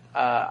 Right.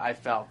 I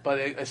felt,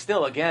 but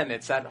still, again,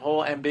 it's that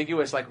whole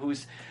ambiguous, like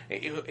who's,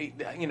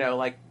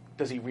 like,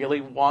 does he really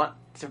want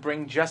to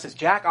bring justice?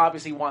 Jack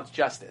obviously wants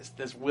justice.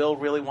 Does Will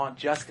really want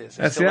justice?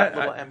 There's still that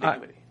little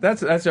ambiguity. That's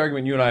the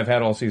argument you and I have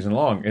had all season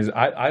long. Is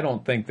I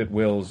don't think that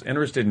Will's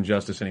interested in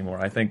justice anymore.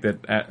 I think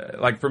that,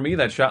 like for me,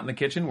 that shot in the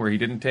kitchen where he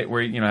didn't take,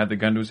 where he had the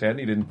gun to his head and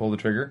he didn't pull the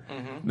trigger.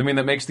 Mm-hmm. I mean,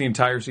 that makes the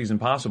entire season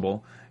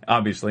possible,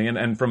 obviously.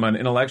 And from an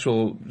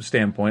intellectual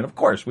standpoint, of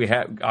course,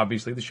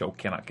 obviously the show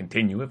cannot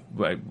continue if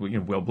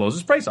Will blows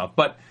his brace off,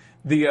 but.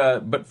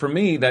 But for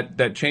me,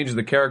 that changes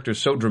the character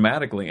so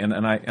dramatically,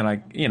 and I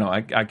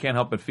can't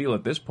help but feel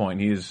at this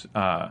point he's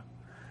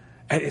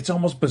it's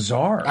almost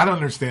bizarre. I don't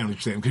understand what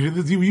you're saying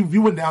because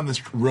you went down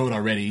this road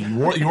already.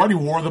 You already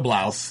wore the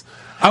blouse.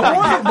 I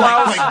wore the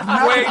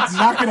blouse.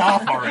 Knock it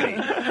off already.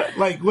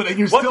 Like what?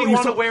 What do you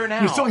want to wear now?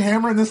 You're still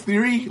hammering this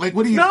theory. Like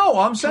what do you? No,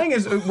 I'm saying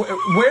is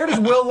where does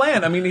Will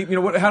land? I mean,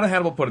 how did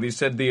Hannibal put it? He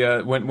said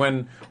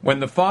when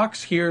the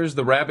fox hears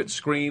the rabbit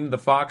scream, the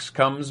fox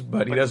comes,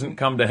 but he doesn't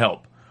come to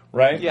help.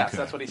 Right. Yes,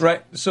 that's what he said.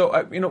 Right. So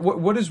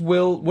what is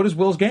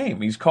Will's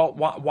game? He's called.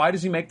 Why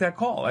does he make that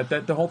call?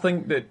 The whole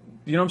thing that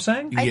you know what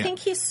I'm saying? I think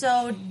he's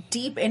so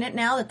deep in it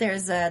now that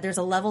there's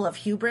a level of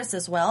hubris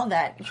as well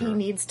that he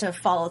needs to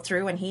follow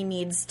through and he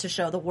needs to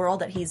show the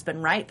world that he's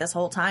been right this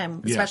whole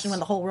time, especially when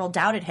the whole world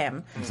doubted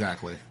him.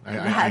 Exactly.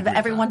 Have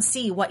everyone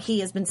see what he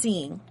has been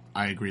seeing.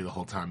 I agree the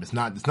whole time. It's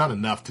not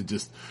enough to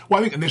just. Well,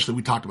 I think initially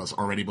we talked about this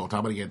already, but we'll talk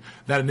about it again.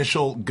 That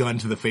initial gun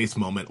to the face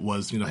moment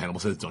was,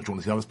 Hannibal says, "Don't you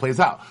want to see how this plays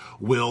out?"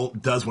 Will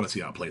does want to see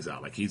how it plays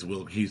out. Like he's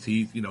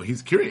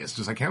curious,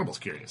 just like Hannibal's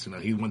curious.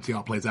 He wants to see how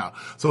it plays out,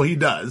 so he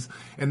does.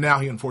 And now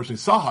he unfortunately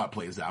saw how it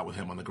plays out with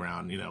him on the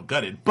ground,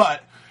 gutted,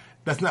 but.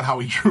 That's not how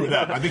he drew it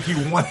up. I think he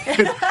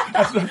wanted.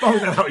 That's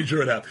probably not how he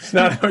drew it up. It's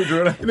not how he drew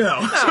it up. No.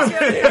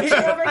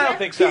 I don't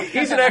think so.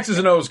 He's an X's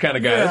and O's kind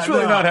of guy. That's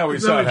really not how he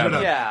saw it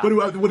happen. Yeah.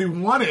 But what he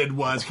wanted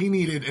was he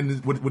needed,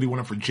 and what he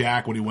wanted for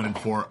Jack, what he wanted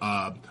for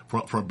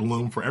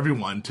Bloom, for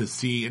everyone to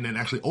see, and then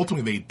actually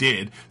ultimately they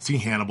did see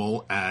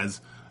Hannibal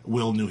as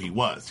Will knew he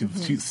was.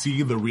 To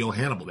see the real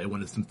Hannibal. They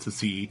wanted to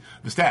see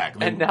the stag.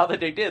 And now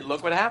that they did,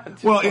 look what happened.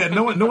 Well, yeah,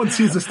 no one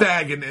sees the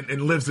stag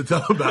and lives to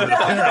tell about it,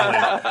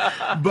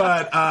 apparently.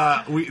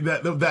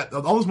 But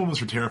all those moments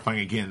were terrifying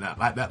again.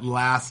 That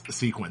last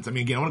sequence. I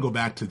mean, again, I want to go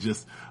back to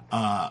just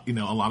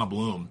Alana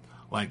Bloom,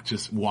 like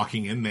just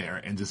walking in there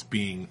and just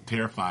being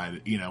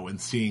terrified,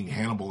 and seeing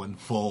Hannibal in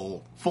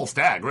full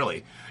stag,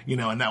 really,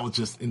 and that was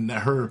just in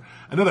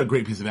another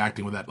great piece of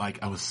acting with that.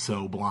 Like I was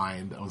so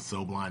blind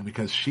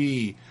because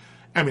she,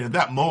 I mean, at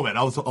that moment,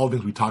 all the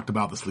things we talked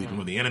about, the sleeping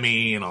with the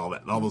enemy and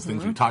all those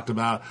things we talked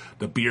about,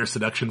 the beer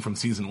seduction from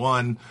season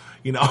 1,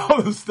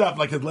 all this stuff,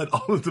 like it led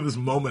all to this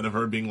moment of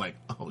her being like,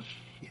 oh shit.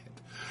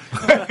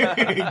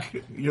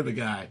 You're the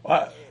guy.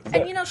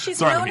 And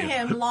she's known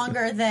him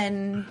longer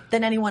than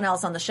anyone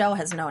else on the show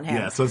has known him.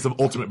 Yeah, so it's the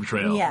ultimate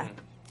betrayal. Yeah.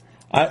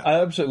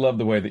 I absolutely love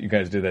the way that you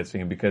guys did that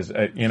scene because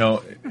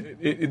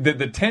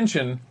the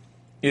tension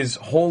is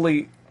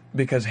wholly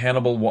because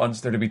Hannibal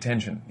wants there to be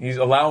tension. He's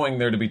allowing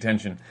there to be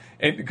tension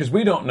because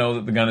we don't know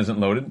that the gun isn't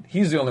loaded.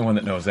 He's the only one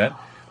that knows that.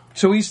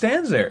 So he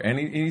stands there and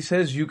he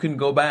says, "You can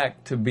go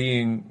back to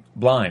being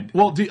blind."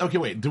 Well,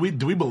 wait. Do we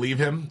believe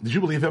him? Did you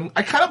believe him?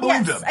 I kind of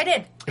believed him. Yes, I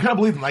did. I kind of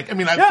believed him. Like, I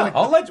mean,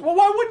 well,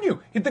 why wouldn't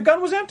you? The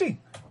gun was empty.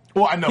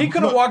 Well, I know he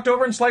could have walked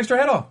over and sliced her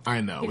head off. I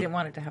know. He didn't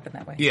want it to happen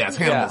that way. Yeah, it's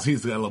Hannibal's.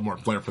 He's got a little more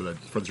flair for the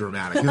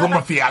dramatic. He's a little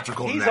more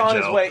theatrical. He's than that, on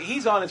Joe. his way.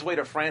 He's on his way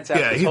to France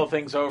after this whole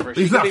thing's over.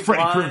 He's not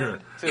Freddy Krueger.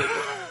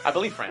 I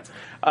believe France.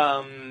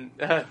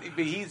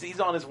 He's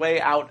on his way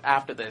out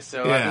after this.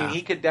 So I mean,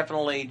 he could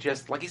definitely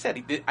just, like he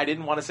said, I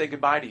didn't want to say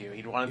goodbye to you.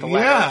 He wanted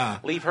to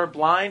leave her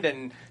blind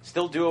and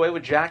still do away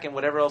with Jack and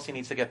whatever else he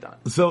needs to get done.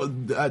 So,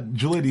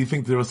 Julia, do you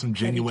think there was some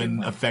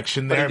genuine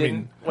affection there? He he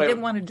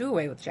didn't want to do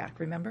away with Jack.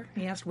 Remember,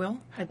 he asked Will.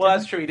 Well,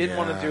 that's true. He didn't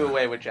want to do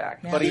away with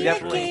Jack, but he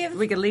definitely.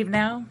 We could leave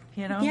now.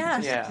 Yeah.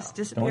 Just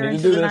disappear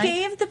into the night. He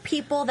gave the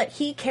people that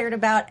he cared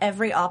about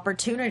every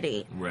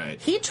opportunity.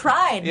 Right. He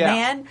tried,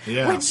 man.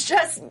 Yeah. Which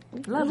just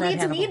Love that,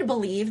 leads me Hannibal. to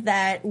believe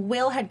that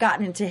Will had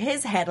gotten into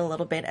his head a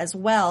little bit as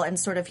well and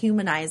sort of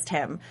humanized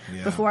him.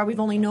 Yeah. Before we've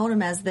only known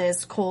him as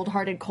this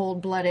cold-hearted,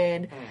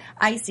 cold-blooded,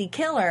 icy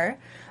killer.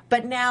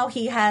 but now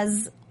he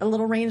has a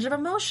little range of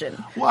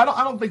emotion. Well,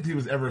 I don't think he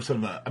was ever sort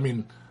of a. I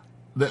mean,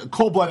 the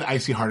cold-blooded,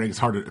 icy heart is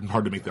hard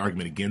to make the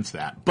argument against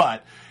that.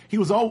 But he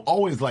was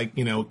always like,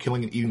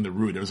 killing and eating the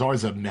root. There was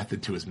always a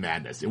method to his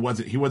madness. He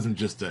wasn't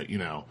just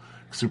a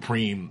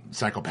supreme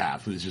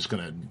psychopath who's just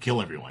going to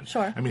kill everyone.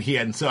 Sure. I mean, he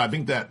had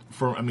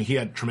he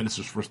had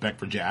tremendous respect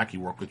for Jack. He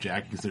worked with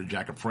Jack. He considered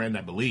Jack a friend,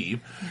 I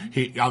believe.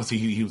 Mm-hmm.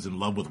 He was in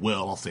love with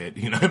Will. I'll say it.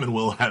 Him and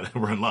Will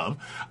were in love.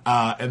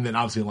 And then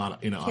obviously Alana.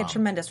 He had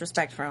tremendous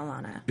respect for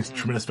Alana. It's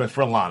tremendous respect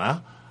for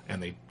Alana.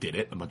 And they did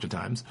it a bunch of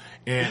times,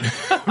 and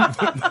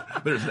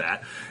there's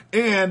that.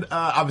 And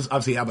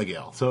obviously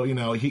Abigail. So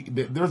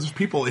there's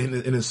people in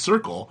his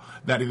circle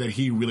that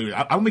he really.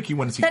 I don't think he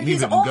wanted to see that any of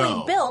he's them only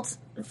go. built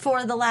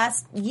for the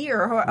last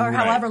year or Right.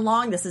 however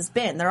long this has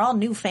been. They're all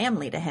new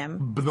family to him.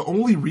 But the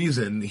only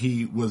reason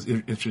he was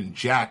interested in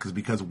Jack is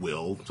because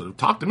Will sort of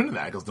talked him into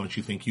that. He goes, "Don't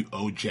you think you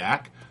owe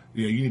Jack?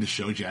 You need to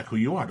show Jack who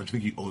you are. Don't you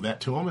think you owe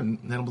that to him?" And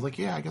then was like,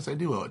 "Yeah, I guess I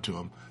do owe it to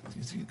him."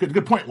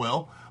 Good point,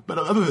 Will. But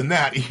other than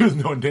that, he has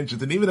no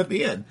intentions. And even at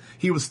the end,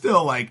 he was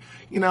still like,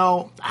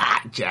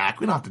 Jack,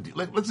 we don't have to do.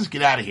 Let's just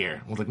get out of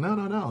here. I was like,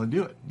 no,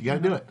 do it. You got to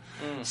do it.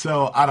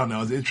 So I don't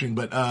know. It's interesting,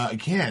 but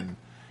again,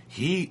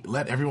 he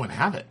let everyone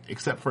have it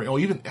except for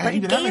even But he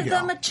gave Abigail.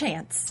 them a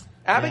chance.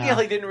 Abigail,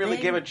 he didn't really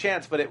give a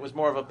chance, but it was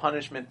more of a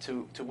punishment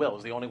to Will. It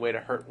was the only way to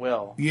hurt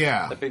Will.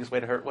 Yeah. The biggest way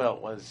to hurt Will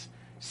was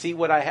see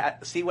what I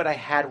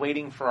had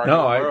waiting for our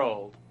No, new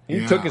world.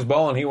 He took his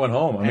ball and he went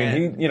home. I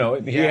mean,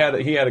 he had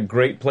a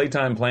great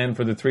playtime plan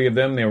for the three of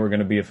them. They were going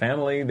to be a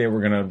family. They were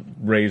going to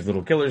raise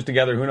little killers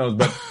together. Who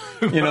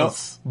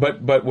knows?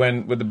 But but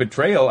with the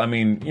betrayal, I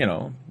mean,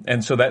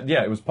 and so that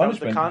it was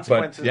punishment. That was the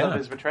consequences of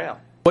his betrayal.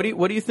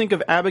 What do you think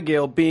of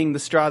Abigail being the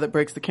straw that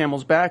breaks the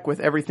camel's back with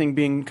everything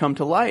being come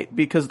to light?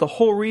 Because the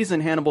whole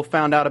reason Hannibal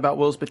found out about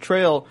Will's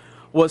betrayal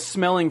was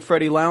smelling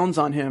Freddie Lowndes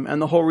on him,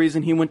 and the whole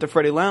reason he went to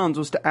Freddie Lowndes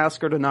was to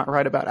ask her to not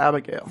write about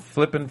Abigail.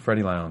 Flippin'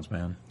 Freddie Lowndes,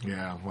 man.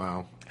 Yeah,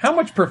 wow. How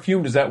much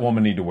perfume does that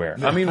woman need to wear?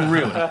 I mean,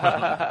 really.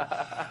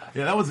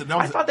 That was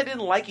I thought they didn't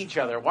like each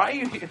other. Why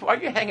are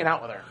you hanging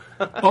out with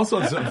her? Also,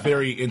 it's a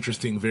very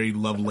interesting, very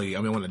lovely.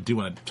 I mean, I want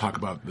to talk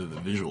about the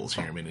visuals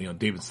here. I mean,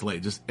 David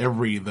Slade, just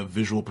the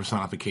visual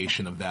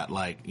personification of that,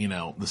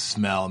 the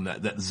smell and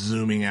that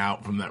zooming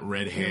out from that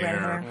red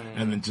hair,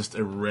 and then just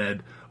a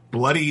red,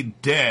 bloody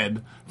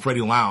dead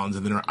Freddie Lowndes,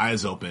 and then her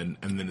eyes open,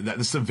 and then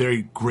this is a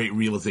very great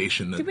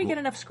realization. Did we get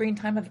enough screen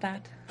time of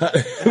that? We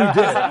did. It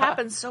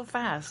happened so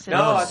fast.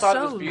 No, I thought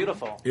it was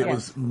beautiful. It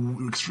was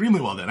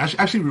extremely well done. I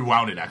actually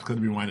rewound it. I had to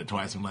rewind it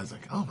twice, and I was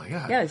like, "Oh my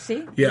god!" Yeah,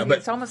 see, but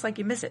it's almost like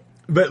you miss it.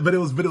 But it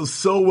was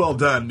so well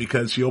done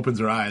because she opens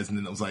her eyes, and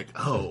then it was like,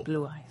 "Oh,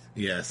 Blue eyes."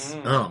 yes,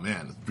 oh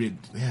man,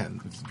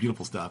 it's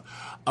beautiful stuff."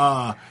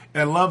 And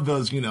I love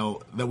those,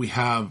 that we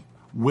have.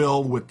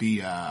 Will with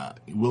the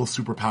Will's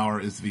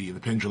superpower is the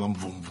pendulum,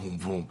 boom, boom,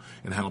 boom,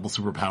 and Hannibal's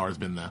superpower has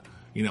been the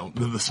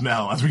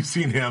smell, as we've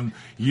seen him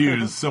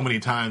use so many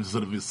times,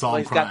 sort of solve Well,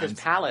 he's crimes. got this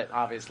palate,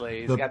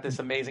 obviously. He's got this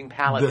amazing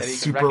palate The that he can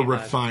super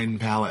recognize.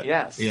 refined palate.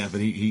 Yes. Yeah, that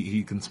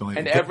he can smell.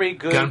 And every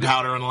good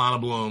gunpowder and Alana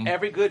Bloom.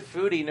 Every good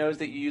foodie knows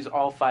that you use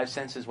all five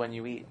senses when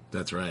you eat.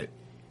 That's right.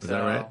 Is that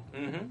right?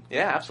 Mm-hmm.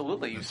 Yeah,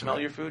 absolutely. You smell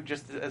your food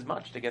just as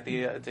much to get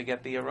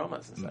the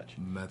aromas and such.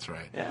 That's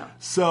right. Yeah.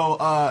 So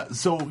like I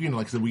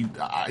said,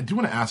 I do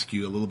want to ask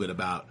you a little bit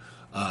about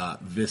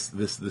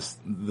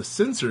the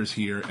censors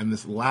here and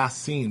this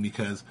last scene,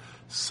 because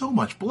so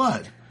much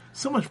blood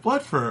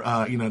for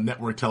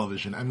network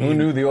television. I mean, Who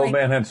knew the old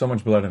man had so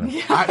much blood in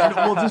him?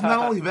 well, just not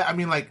only that. I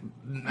mean,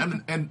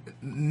 and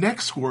neck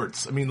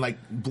squirts. I mean, like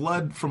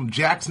blood from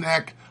Jack's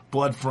neck,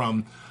 blood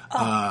from.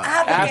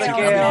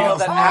 Abigail,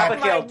 that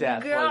Abigail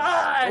death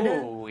God. was.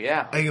 Oh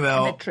yeah. And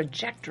the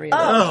trajectory. Of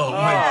Oh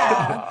my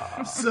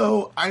god!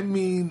 So I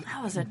mean,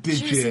 That was a did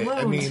juicy you? I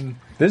wound. mean,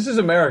 This is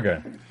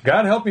America.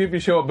 God help you if you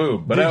show a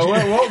boob. But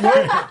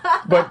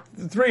but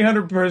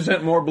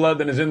 300% more blood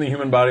than is in the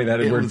human body.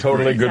 We're was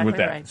totally great. good with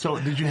Exactly that. right. so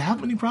did you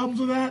have any problems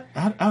with that?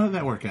 How did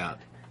that work out?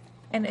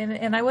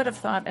 And I would have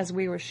thought as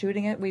we were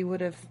shooting it, we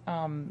would have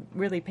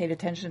really paid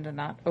attention to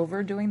not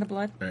overdoing the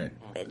blood. Right.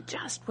 It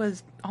just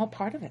was all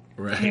part of it.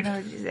 Right.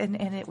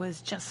 And it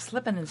was just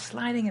slipping and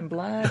sliding in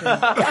blood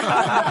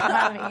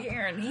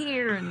and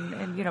here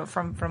and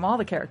from all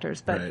the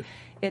characters. But Right.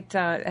 it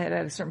at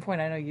a certain point,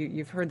 I know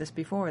you've heard this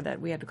before, that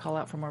we had to call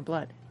out for more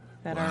blood.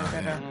 That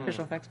our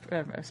visual effects,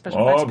 special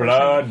More effects person,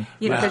 blood.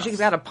 because you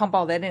got to pump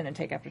all that in and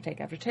take after take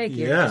after take.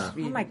 Yeah. Oh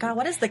my God,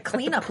 what is the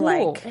cleanup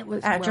pool, like it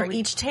was- after well, we-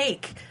 each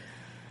take?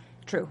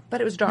 True, but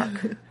it was dark,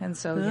 and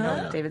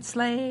so David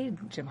Slade,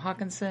 Jim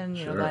Hawkinson,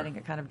 Sure. lighting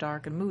it kind of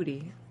dark and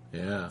moody.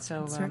 Yeah.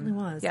 So certainly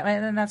was. Yeah,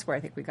 and that's where I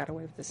think we got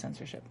away with the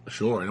censorship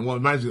Sure, and it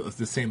reminds me, it's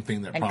the same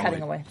thing that and probably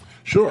cutting away.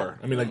 Sure,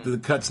 I mean, like the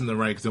cuts in the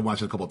right, because I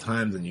watched it a couple of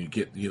times, and you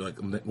like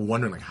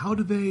wondering like how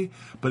did they?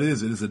 But it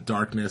is a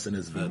darkness, and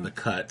it's the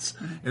cuts,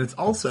 and it's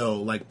also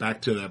like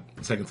back to the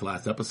second to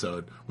last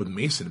episode with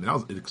Mason. I mean, that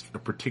was a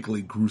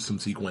particularly gruesome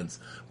sequence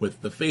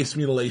with the face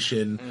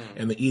mutilation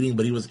and the eating,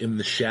 but he was in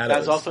the shadows.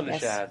 That's also in the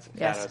Yes. shadows.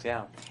 Yes.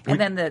 Yeah.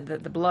 And then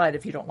the blood,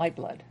 if you don't like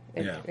blood,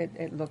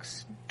 It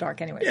looks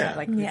dark anyway. Yeah. It's not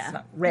like Yeah. it's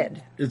not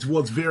red. It's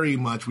very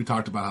much. We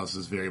talked about how this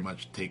is very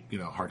much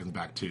harkens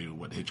back to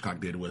what Hitchcock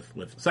did with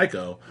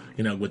Psycho.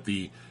 With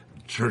the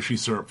Hershey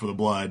syrup for the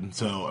blood.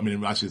 So I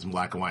mean, actually it's in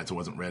black and white, so it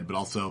wasn't red. But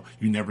also,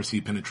 you never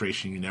see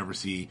penetration. You never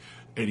see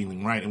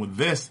anything right. And with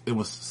this, it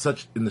was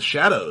such in the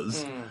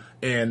shadows,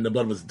 and the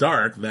blood was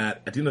dark.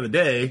 That at the end of the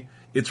day,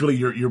 it's really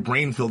your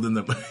brain filled in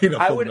the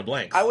filled in the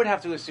blanks. I would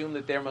have to assume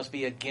that there must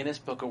be a Guinness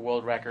Book of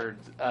World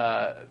Records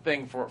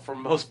thing for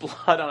most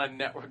blood on a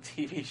network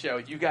TV show.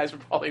 You guys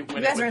would probably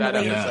win it with that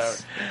episode.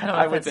 Yes. I don't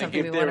know if that's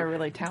something we want to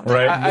really tout.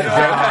 Right.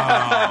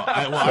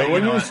 So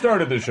when you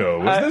started the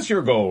show, was this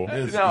your goal?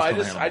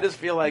 I just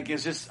feel like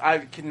it's just I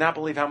cannot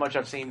believe how much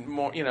I've seen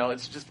more.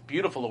 It's just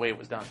beautiful the way it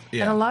was done.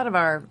 And a lot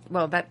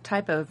of that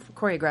type of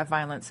choreographed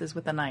violence is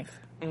with a knife.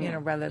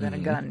 Rather than a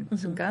gun.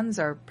 So guns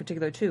are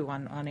particular too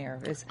on air.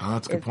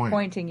 That's a good point.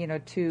 Pointing,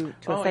 to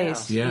a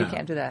face. Yeah. You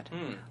can't do that.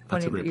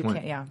 That's a great point.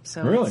 Can't, yeah.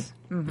 So Really?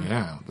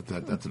 Yeah, but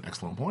that's an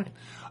excellent point.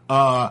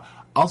 I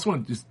also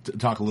want to just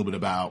talk a little bit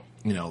about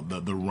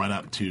the run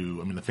up to.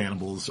 I mean, the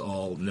Fanibles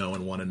all know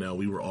and want to know.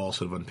 We were all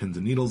sort of on pins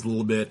and needles a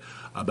little bit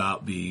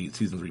about the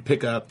season 3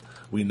 pickup.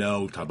 We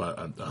know, talked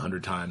about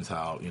 100 times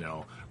how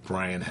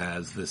Brian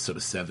has this sort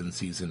of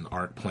 7-season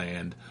arc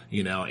planned,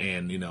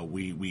 and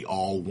we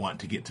all want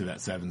to get to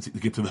those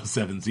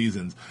 7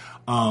 seasons.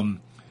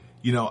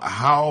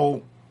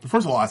 How?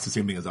 First of all, I'll ask the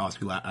same thing as I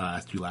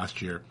asked you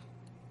last year.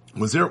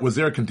 Was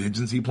there a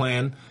contingency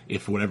plan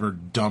if for whatever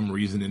dumb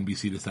reason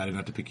NBC decided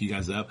not to pick you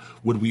guys up?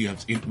 Would we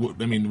have?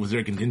 I mean, was there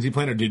a contingency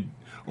plan,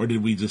 or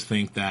did we just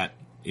think that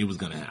it was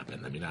going to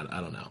happen? I mean, I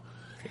don't know.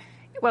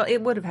 Well,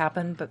 it would have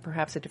happened, but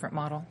perhaps a different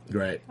model.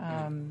 Right.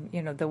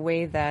 The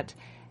way that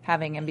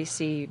having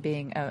NBC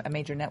being a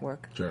major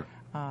network Sure.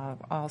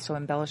 Also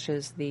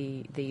embellishes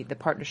the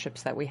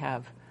partnerships that we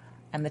have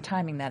and the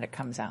timing that it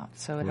comes out.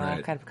 So it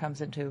all kind of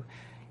comes into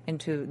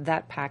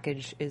that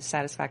package is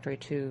satisfactory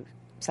to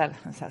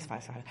satisfy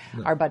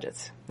our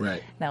budgets.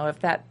 Right. Now, if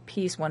that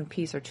one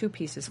piece or two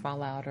pieces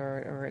fall out,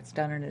 or it's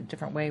done in a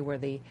different way where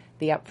the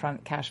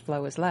upfront cash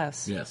flow is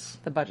less, yes,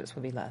 the budgets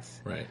will be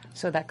less. Right.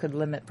 So that could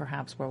limit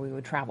perhaps where we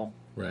would travel,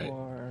 right,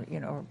 or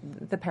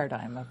the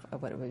paradigm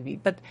of what it would be.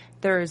 But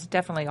there is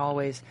definitely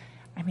always.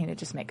 I mean, it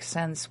just makes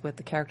sense with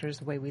the characters,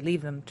 the way we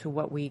leave them, to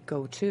what we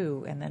go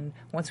to. And then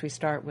once we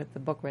start with the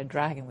book Red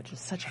Dragon, which is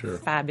such a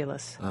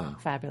fabulous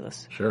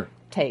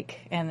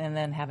take, and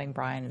then having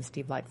Brian and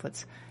Steve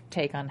Lightfoot's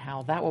take on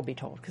how that will be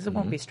told, because it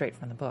won't be straight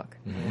from the book.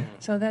 Mm-hmm.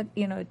 So that,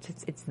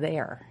 it's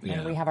there,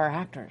 and we have our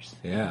actors.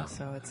 Yeah.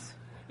 So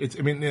it's,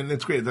 I mean, and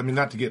it's great. I mean,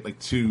 not to get like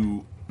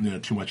too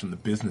much on the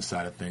business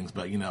side of things,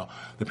 but,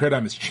 the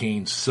paradigm has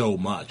changed so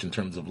much in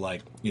terms of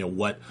like,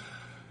 what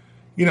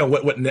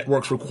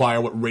networks require,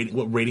 what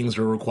ratings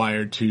are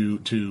required to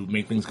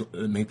make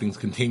things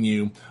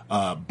continue,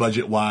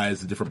 budget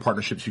wise, the different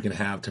partnerships you can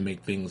have to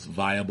make things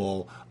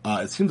viable.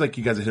 It seems like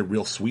you guys have hit a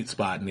real sweet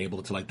spot and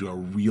able to like do a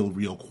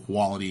real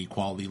quality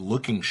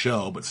looking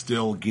show, but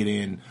still get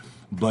in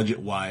budget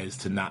wise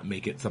to not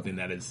make it something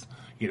that is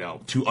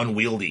too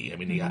unwieldy. I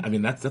mean, I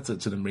mean that's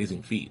an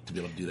amazing feat to be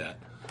able to do that.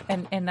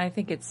 And I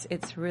think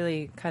it's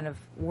really kind of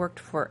worked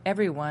for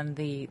everyone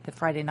the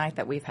Friday night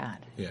that we've had,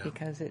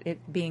 because it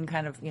being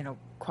kind of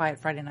quiet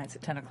Friday nights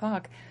at 10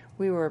 o'clock,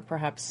 we were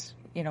perhaps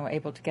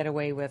able to get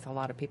away with. A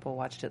lot of people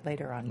watched it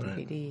later on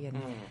DVD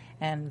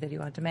and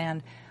video on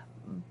demand,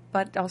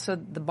 but also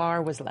the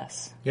bar was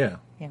less. Yeah,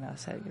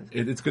 so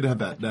it's good to have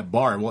that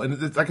bar. Well,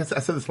 and it's, like I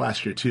said this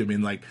last year too. I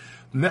mean, like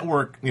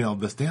network,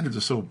 the standards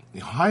are so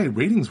high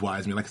ratings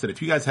wise. I mean, like I said,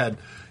 if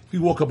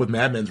you woke up with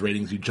Mad Men's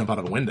ratings, you'd jump out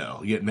of the window.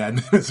 You get Mad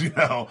Men's,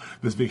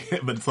 this big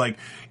hit. But it's like,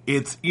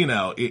 it's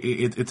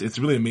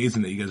really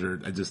amazing that you guys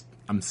are,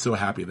 I'm so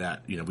happy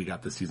that, we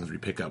got this season 3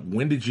 pickup.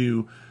 When did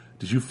you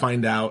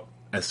find out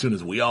as soon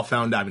as we all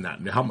found out? I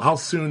mean, how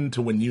soon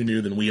to when you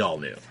knew than we all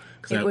knew?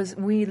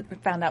 We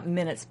found out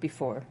minutes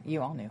before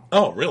you all knew.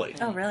 Oh, really?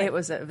 Oh, really? It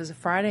was a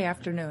Friday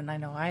afternoon. I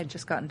know I had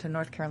just gotten to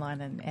North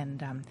Carolina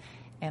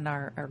and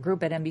our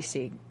group at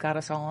NBC got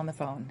us all on the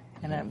phone,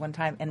 and at one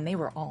time, and they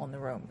were all in the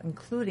room,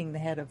 including the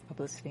head of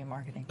publicity and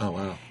marketing. Oh,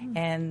 wow.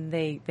 And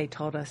they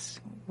told us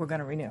we're going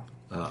to renew.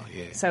 Oh,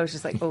 yeah. So I was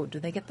just like, do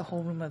they get the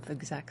whole room of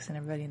execs and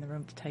everybody in the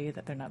room to tell you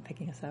that they're not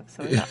picking us up?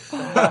 So what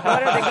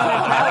are they going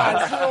to tell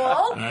us? Cool.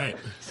 All right.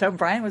 So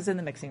Brian was in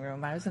the mixing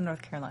room. I was in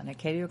North Carolina.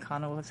 Katie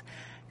O'Connell was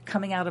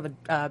coming out of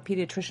a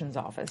pediatrician's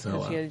office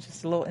because she had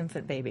just a little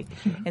infant baby.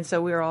 And so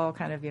we were all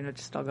kind of,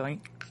 just all going...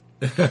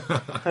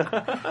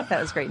 That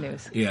was great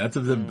news. Yeah, that's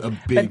a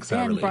big but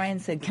then relief. Brian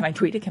said, "Can I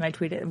tweet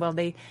it? Well,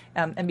 they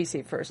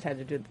NBC first had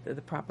to do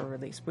the proper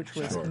release, which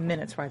was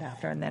minutes right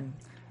after, and then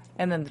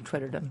the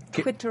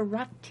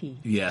Twitterati.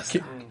 Yes,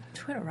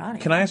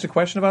 Twitterati. Can I ask a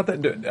question about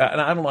that? And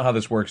I don't know how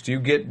this works. Do you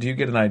get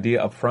an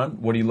idea up front?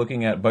 What are you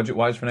looking at budget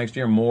wise for next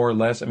year? More or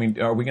less? I mean,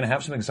 are we going to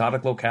have some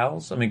exotic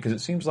locales? I mean, because it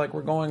seems like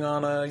we're going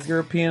on a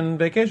European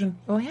vacation.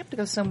 Well, we have to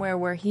go somewhere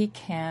where he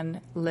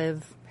can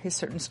live his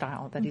certain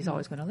style that he's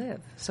always going to live.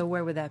 So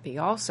where would that be?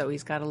 Also,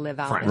 he's got to live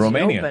out in the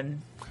Romania.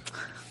 open.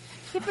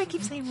 Everybody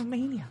keeps saying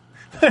Romania.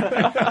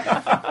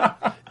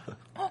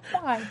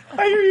 Why?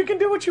 I hear you can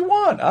do what you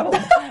want. I don't.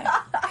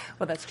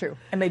 Well, that's true,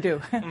 and they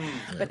do.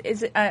 But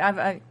is it?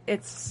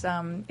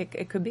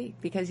 It could be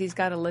because he's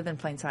got to live in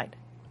plain sight,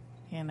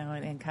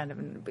 and kind of.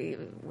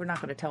 We're not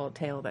going to tell a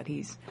tale that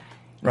he's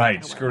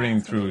Right,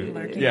 skirting through.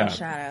 Lurking in Yeah. the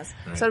shadows.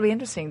 So it'll be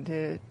interesting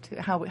to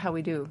how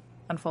we do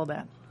unfold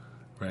that.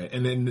 Right,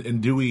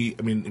 and do we?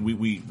 I mean,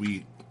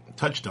 we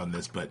touched on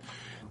this, but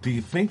do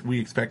you think we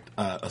expect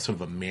a sort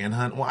of a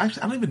manhunt? Well,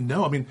 actually, I don't even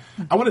know. I mean,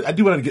 I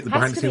do want to get Has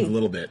behind the to scenes be. a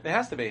little bit. It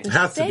has to be. It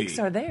has to be. Stakes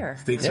are there.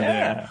 Stakes are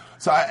Yeah. there.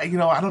 So I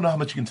don't know how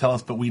much you can tell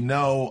us, but we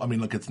know. I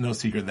mean, look, it's no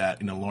secret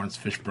that Lawrence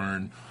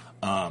Fishburne.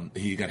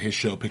 He got his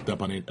show picked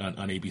up on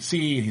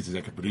ABC. He's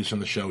executive producer on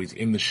the show. He's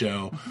in the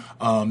show.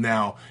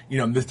 Now,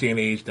 in this day and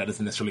age, that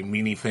doesn't necessarily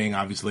mean anything.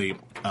 Obviously,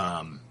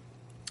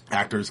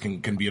 actors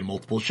can be in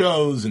multiple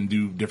shows and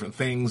do different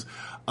things.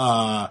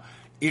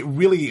 It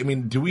really, I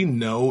mean, do we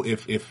know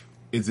if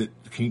is it?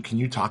 Can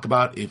you talk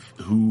about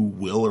who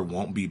will or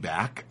won't be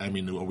back? I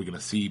mean, are we going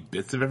to see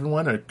bits of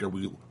everyone, or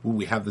will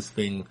we have this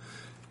thing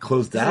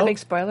closed Is it out? a big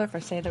spoiler if I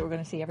say that we're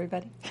going to see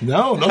everybody?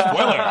 No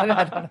spoiler.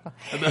 I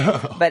don't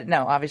know. But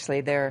no,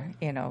 obviously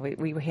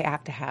we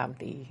have to have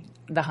the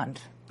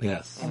hunt.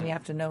 Yes. And we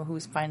have to know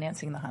who's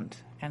financing the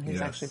hunt and who's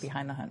Yes. actually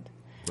behind the hunt.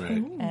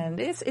 Right. And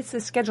it's a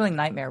scheduling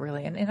nightmare,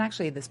 really. And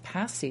actually, this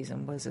past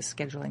season was a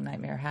scheduling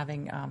nightmare,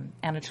 having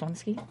Anna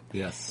Chlumsky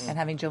Yes. and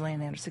having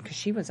Gillian Anderson, because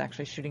she was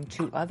actually shooting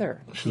 2 other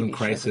She's in TV shows at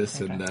Crisis the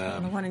same and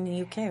time. The one in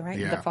the UK, right?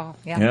 Yeah. The Fall.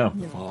 Yeah.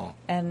 Fall.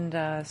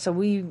 And so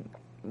we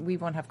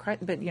won't have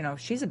but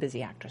she's a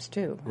busy actress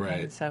too.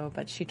 Right. And so,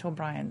 but she told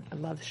Brian, "I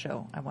love the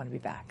show. I want to be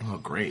back." Oh,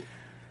 great.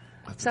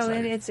 That's So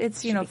exciting.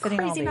 it's She'd be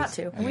fitting all crazy these. not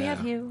to. And we have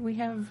Yeah. Hugh. We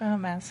have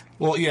Mads.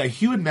 Well, yeah,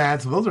 Hugh and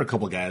Mads, those are a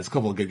couple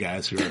of good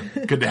guys who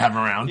are good to have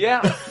around.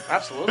 Yeah,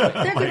 absolutely.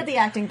 They're good at the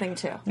acting thing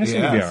too. It's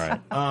going to be all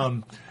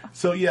right.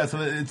 So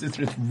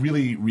it's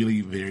really,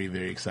 really very,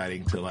 very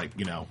exciting to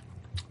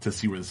to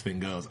see where this thing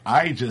goes.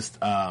 I just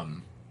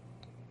to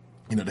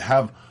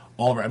have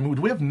all of our, I mean,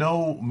 do we have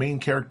no main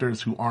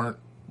characters who aren't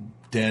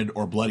dead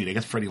or bloodied? I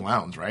guess Freddie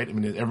Lounds, right? I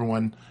mean,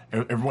 everyone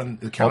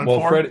accounted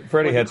Well, for.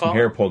 Freddie had call some it?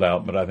 hair pulled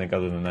out, but I think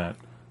other than that.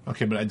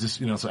 Okay, but I just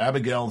so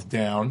Abigail's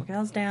down.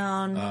 Girls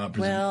down.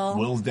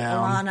 Will's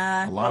down.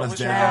 Alana's Alana's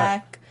down.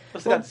 Jack. We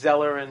still got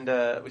Zeller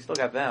and we still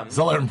got them.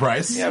 Zeller and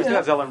Price. Yeah, we still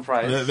got Zeller and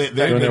Price. Doing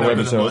their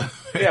webisode.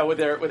 Yeah, with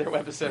their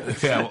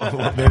webisodes. Yeah,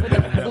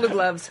 well, Blue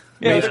gloves.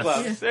 Yeah, with the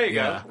gloves. There you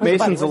Yeah. go.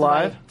 Mason's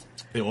alive.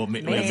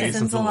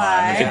 Mason's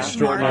alive.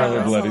 Extraordinarily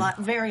Marco's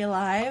bloody. very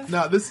alive.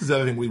 Now, this is the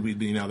other thing we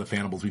the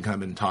Fanables we've kind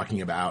of been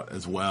talking about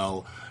as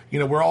well.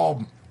 We're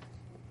all.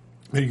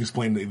 Maybe you can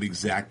explain the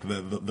exact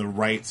the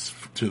rights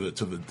to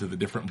the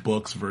different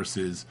books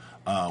versus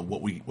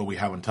what we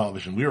have on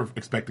television. We were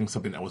expecting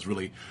something that was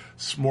really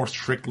more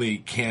strictly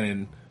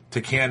canon,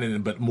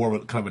 but more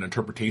of kind of an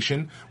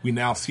interpretation. We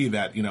now see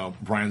that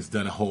Brian's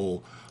done a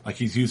whole. Like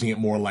he's using it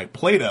more like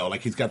Play-Doh. Like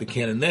he's got the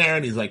canon there,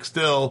 and he's like,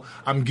 still,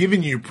 I'm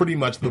giving you pretty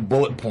much the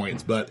bullet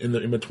points, but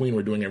in between,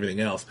 we're doing everything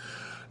else.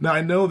 Now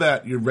I know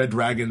that your Red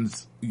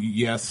Dragons,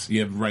 yes,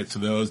 you have rights to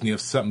those, and you have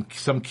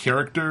some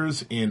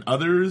characters in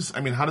others.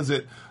 I mean, how does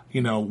it,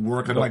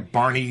 work? I know, like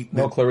Barney.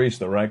 No, Clarice,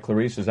 though, right?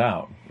 Clarice is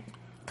out.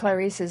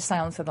 Clarice is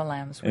Silence of the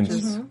Lambs, which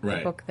is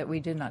Right. a book that we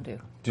did not do.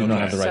 Do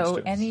not have the rights So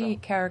to. any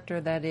character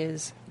that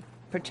is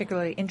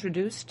particularly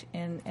introduced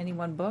in any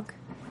one book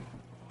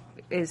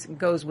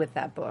goes with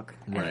that book,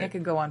 and Right. it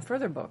could go on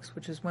further books.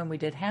 Which is when we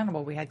did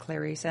Hannibal, we had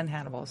Clarice and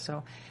Hannibal,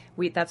 so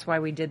that's why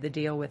we did the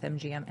deal with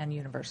MGM and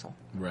Universal.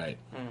 Right,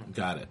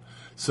 got it.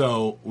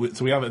 So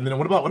we have, and then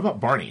what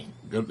about Barney?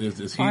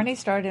 Is he Barney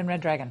starred in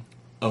Red Dragon.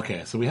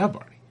 okay? So we have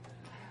Barney.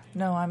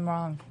 No, I'm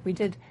wrong. We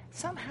did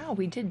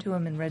do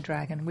him in Red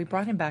Dragon. We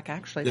brought him back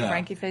actually. Yeah.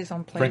 Frankie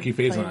Faison played. Frankie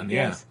Faison,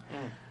 yeah. yes.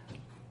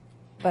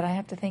 But I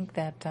have to think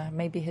that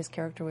maybe his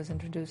character was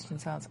introduced in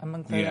Silence. I'm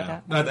unclear Yeah,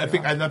 about no, that. I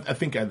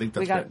think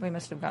that's right. We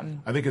must have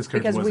gotten. I think his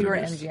character because was we were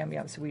introduced. MGM.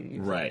 Yeah, so we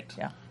Right.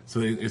 Yeah. So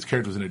his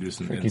character was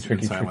introduced in Tricky.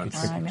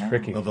 Silence I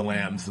know. of the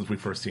Lambs since we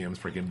first see him.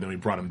 Then we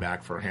brought him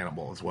back for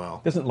Hannibal as well.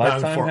 Doesn't Now,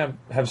 Lifetime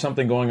have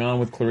something going on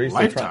with Clarice?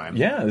 They Lifetime?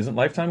 Yeah, isn't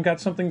Lifetime got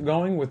something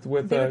going with They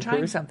were trying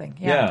Clarice? something.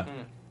 Yeah.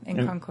 In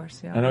And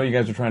Concourse. Yeah. I know you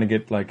guys are trying to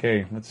get like,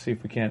 hey, let's see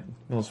if we can't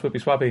a little swippy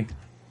swappy.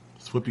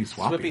 Swippy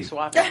Swappy. Swippy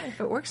swap.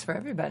 If it works for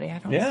everybody, I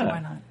don't see Yeah.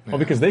 why not. Well,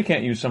 because they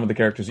can't use some of the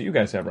characters that you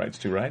guys have rights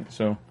to, right?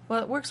 So,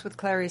 Well, it works with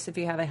Clarice if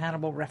you have a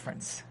Hannibal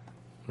reference.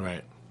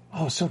 Right.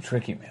 oh, it's so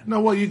tricky, man.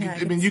 No, well, you could. Yeah,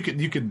 I mean, you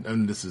could.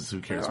 And this is who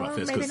cares Or about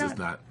this maybe because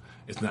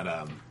it's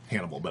not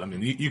Hannibal. But I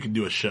mean, you could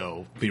do a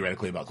show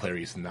theoretically about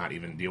Clarice and not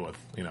even deal with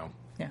Yeah,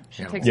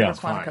 she Hannibal. takes Yeah. over That's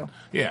fine. Quantico.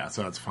 Yeah,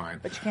 so that's fine.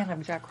 But you can't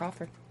have Jack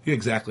Crawford. Yeah,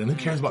 exactly. And who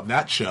cares about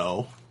that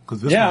show?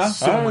 Because this Yeah, one's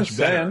so I much was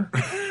better.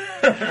 saying.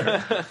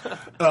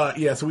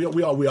 Yeah, so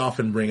we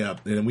often bring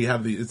up, and we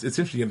have it's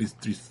interesting. You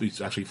have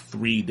these actually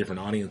 3 different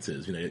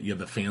audiences. You have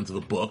the fans of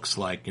the books,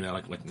 like me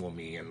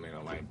and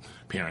my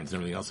parents and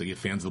everything else. So you have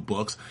fans of the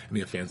books, and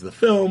you have fans of the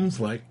films,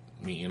 like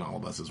me and all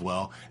of us as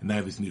well. And then you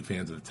have these new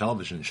fans of the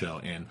television show,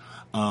 and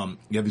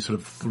you have these sort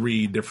of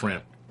 3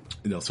 different,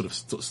 sort of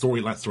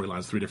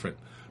storylines, 3 different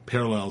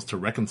parallels to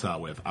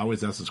reconcile with. I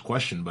always ask this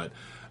question, but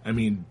I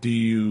mean, do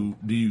you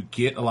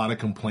get a lot of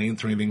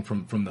complaints or anything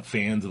from the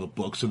fans of the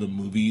books or the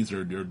movies,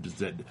 or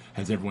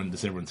has everyone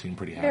seem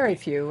pretty happy? Very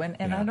few,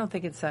 and I don't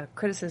think it's a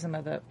criticism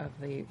of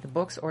the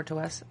books or to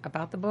us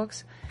about the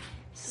books.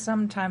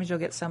 Sometimes you'll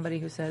get somebody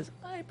who says,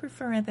 "I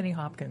prefer Anthony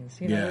Hopkins,"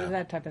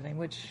 that type of thing.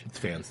 Which it's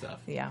fan stuff.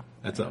 Yeah,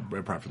 that's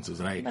preferences,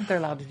 and but they're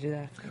allowed to do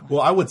that.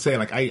 Well, I would say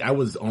I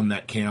was on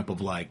that camp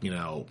of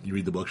you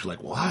read the books, you're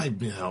like,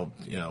 well,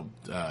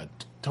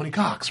 Tony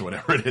Cox or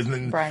whatever it is, and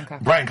then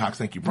Brian Cox,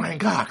 thank you, Brian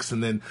Cox,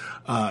 and then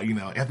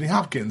Anthony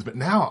Hopkins. But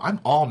now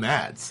I'm all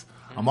Mads.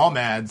 I'm all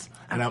Mads,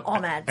 and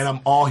I'm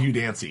all Hugh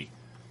Dancy.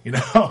 And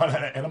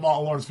I'm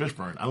all Lawrence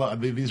Fishburne. I love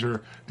these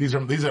are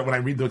when I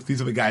read the books. These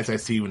are the guys I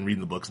see when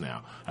reading the books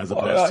now. As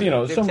opposed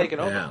to they've taken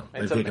over. Yeah,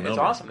 it's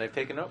awesome. They've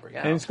taken over.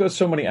 Yeah, and it's got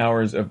so many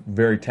hours of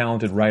very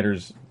talented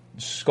writers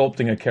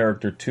sculpting a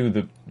character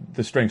to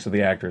the strengths of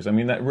the actors. I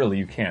mean, that really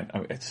you can't. I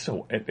mean, it's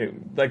so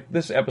like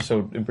this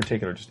episode in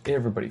particular, just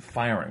everybody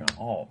firing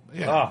on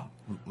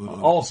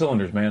all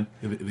cylinders, man.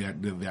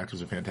 The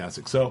actors are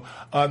fantastic. So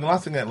the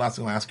last thing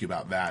I'll ask you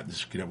about that,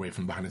 just get away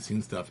from behind the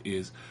scenes stuff,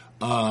 is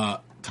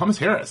Thomas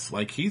Harris.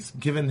 Like, he's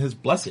given his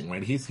blessing,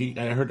 right? I think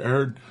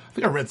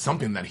I read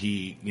something that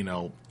he,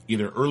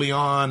 either early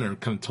on or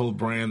kind of told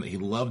Brian that he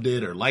loved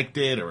it or liked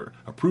it or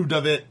approved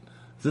of it.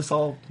 Is this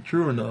all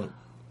true or no?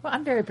 Well,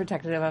 I'm very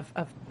protective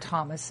of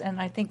Thomas, and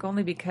I think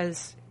only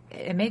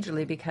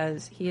majorly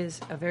because he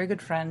is a very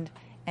good friend,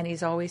 and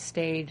he's always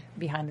stayed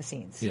behind the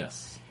scenes.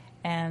 Yes.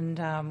 And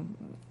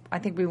I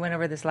think we went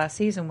over this last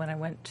season when I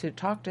went to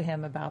talk to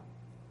him about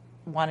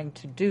wanting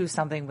to do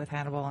something with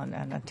Hannibal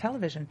and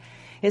television.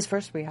 His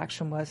first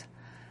reaction was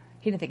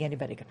he didn't think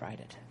anybody could write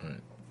it. Right.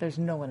 There's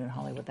no one in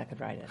Hollywood that could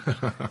write it.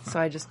 So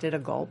I just did a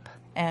gulp,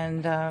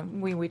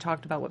 and we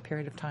talked about what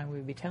period of time we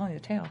would be telling the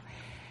tale.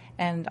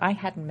 And I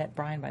hadn't met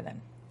Brian by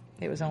then.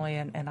 It was only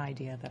an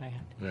idea that I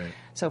had. Right.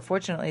 So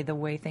fortunately, the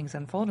way things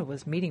unfolded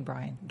was meeting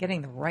Brian,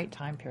 getting the right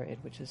time period,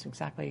 which is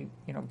exactly,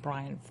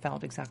 Brian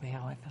felt exactly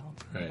how I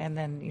felt. Right. And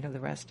then, the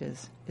rest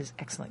is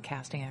excellent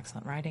casting,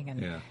 excellent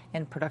writing,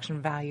 and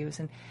production values,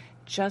 and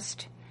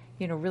just,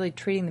 really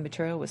treating the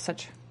material with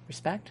such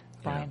respect.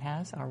 Brian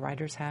has, our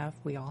writers have,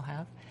 we all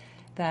have,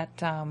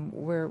 that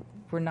we're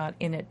not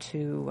in it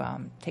to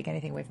take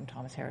anything away from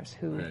Thomas Harris,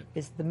 who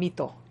is the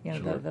mito,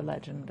 the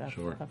legend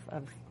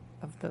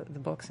of the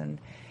books,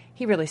 and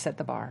he really set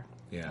the bar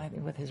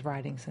with his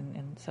writings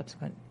and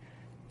subsequent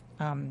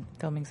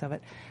filmings of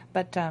it.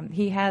 But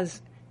he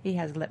has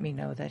let me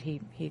know that he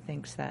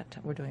thinks that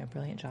we're doing a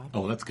brilliant job.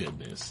 Oh, that's good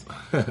news.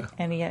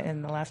 And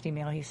in the last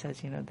email he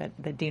says,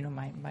 that Dino,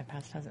 my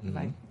past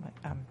husband,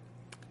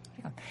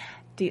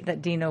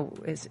 that Dino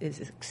is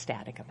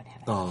ecstatic of it.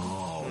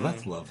 Oh,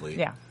 that's lovely.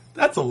 Yeah.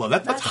 That's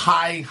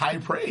high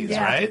praise,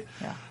 right?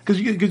 Yeah.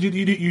 Because you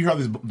hear all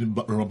these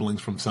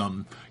rumblings from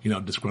some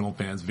disgruntled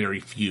fans.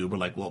 Very few were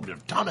like, well,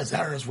 Thomas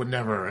Harris would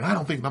never, and I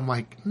don't think. I'm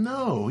like,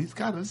 no,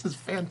 this is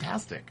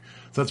fantastic.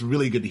 So that's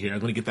really good to hear. I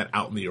want to get that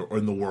out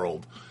in the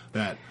world.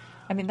 That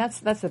I mean,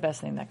 that's the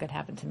best thing that could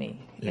happen to me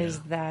is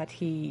that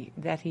he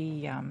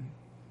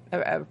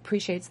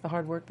appreciates the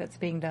hard work that's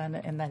being done,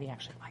 and that he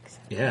actually likes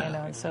it.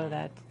 Yeah. So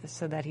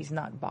that he's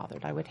not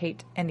bothered. I would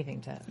hate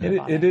anything to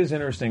bother it is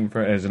interesting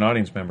as an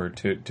audience member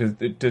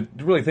to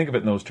really think of it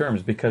in those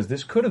terms, because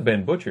this could have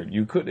been butchered.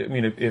 You could, I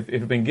mean, if it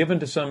had been given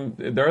to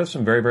there are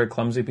some very, very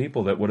clumsy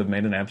people that would have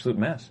made an absolute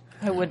mess.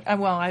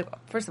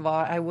 First of all,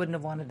 I wouldn't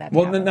have wanted that.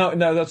 Well,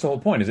 no, that's the whole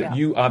point. Is that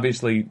you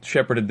obviously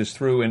shepherded this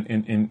through and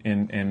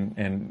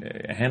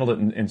handled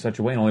it in such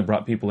a way, and only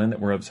brought people in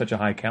that were of such a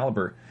high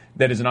caliber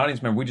that as an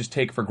audience member we just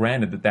take for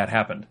granted that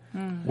happened,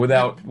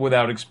 without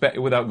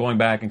going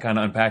back and kind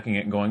of unpacking it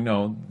and going,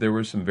 no, there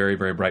were some very,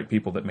 very bright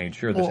people that made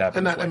sure this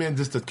happened. And I mean,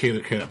 just to carry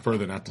that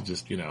further, not to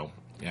just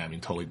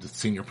totally just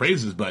sing your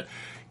praises, but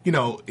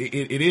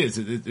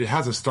it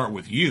has to start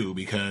with you,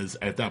 because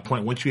at that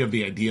point, once you have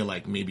the idea,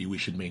 like maybe we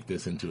should make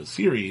this into a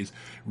series,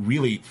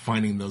 really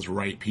finding those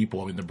right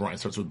people. I mean, it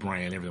starts with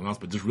Brian and everything else,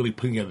 but just really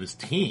putting together this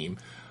team.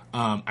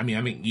 I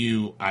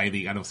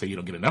don't say you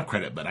don't get enough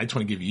credit, but I just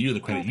want to give you the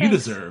credit you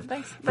deserve.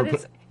 Thanks.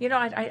 But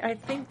I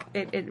think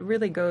it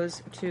really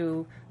goes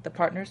to the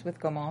partners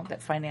with Gaumont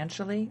that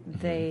financially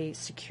they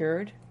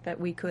secured that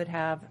we could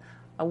have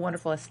a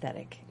wonderful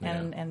aesthetic.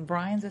 And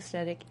Brian's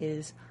aesthetic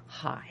is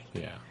high.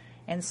 Yeah.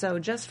 And so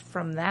just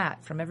from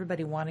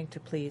everybody wanting to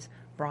please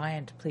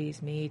Brian, to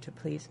please me, to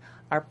please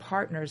our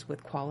partners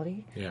with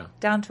quality,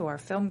 down to our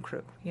film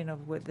crew,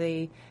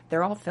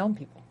 they're all film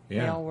people.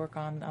 Yeah. They all work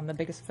on the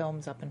biggest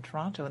films up in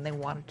Toronto, and they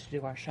wanted to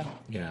do our show.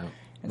 Yeah.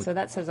 And so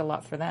that says a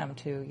lot for them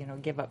to,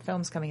 give up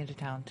films coming into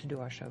town to do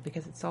our show,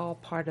 because it's all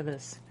part of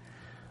this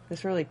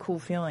this really cool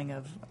feeling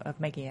of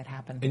making it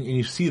happen. And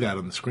you see that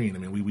on the screen. I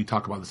mean, we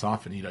talk about this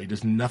often.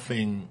 There's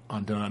nothing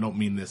on. I don't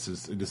mean this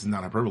is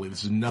not hyperbole.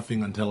 This is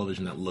nothing on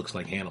television that looks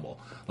like Hannibal.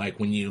 Like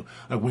when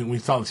we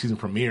saw the season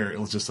premiere, it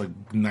was just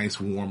like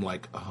nice, warm,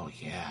 like, oh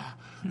yeah,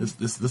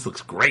 this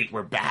looks great.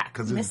 We're back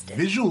because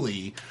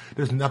visually,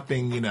 there's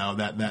nothing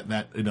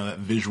that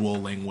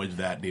visual language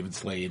that David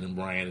Slade and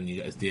Brian and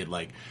you guys did.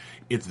 Like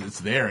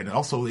it's there, and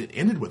also it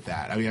ended with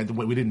that. I mean,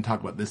 we didn't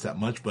talk about this that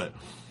much, but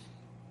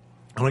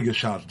I want to give a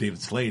shout out to David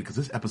Slade because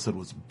this episode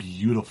was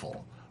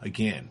beautiful.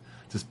 Again,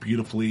 just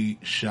beautifully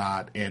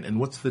shot,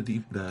 and what's the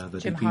Jim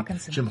DP?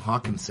 Hawkinson. Jim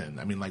Hawkinson.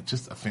 I mean, like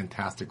just a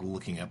fantastic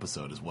looking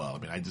episode as well. I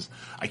mean,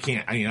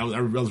 I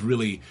was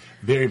really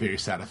very, very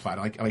satisfied.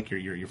 I like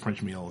your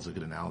French meal is a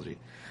good analogy.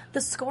 The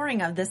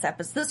scoring of this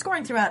episode, the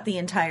scoring throughout the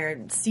entire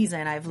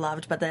season I've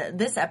loved, but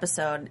this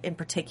episode in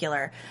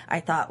particular I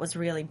thought was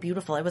really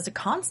beautiful. It was a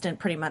constant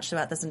pretty much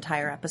throughout this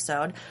entire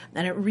episode,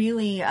 and it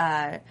really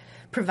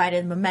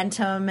provided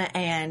momentum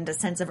and a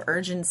sense of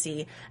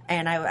urgency,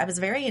 and I was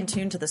very in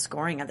tune to the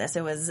scoring of this.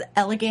 It was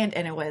elegant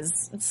and it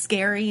was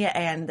scary,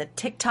 and the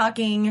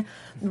TikToking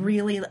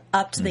really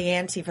upped the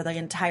ante for the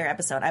entire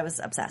episode. I was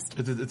obsessed.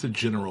 It's a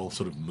general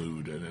sort of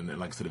mood and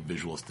like sort of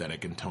visual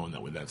aesthetic and tone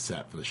that they've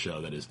set for the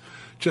show that is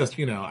just,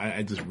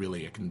 I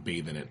can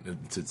bathe in it.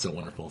 It's so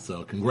wonderful.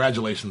 So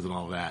congratulations on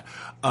all of that.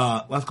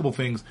 Last couple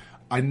things.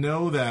 I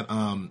know that,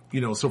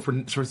 so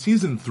for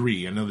season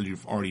 3, I know that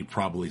you've already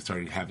probably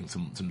started having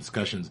some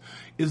discussions.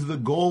 Is the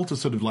goal to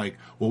sort of like,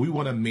 well, we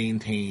want to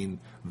maintain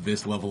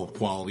this level of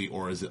quality,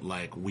 or is it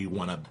like we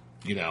want to,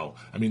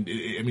 I mean,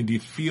 do you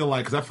feel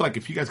like, because I feel like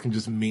if you guys can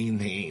just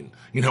maintain,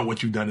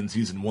 what you've done in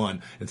season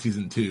 1 and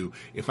season 2,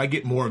 if I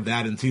get more of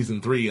that in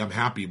season 3, I'm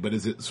happy. But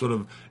is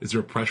there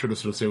a pressure to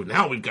sort of say, well,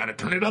 now we've got to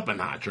turn it up a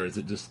notch, or is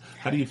it just,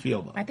 how do you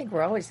feel though? I think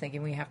we're always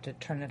thinking we have to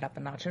turn it up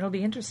a notch. It'll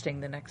be interesting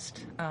the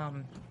next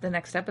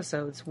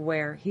episodes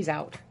where he's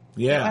out.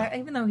 Yeah.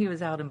 Even though he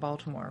was out in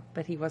Baltimore,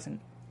 but he wasn't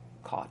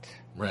caught.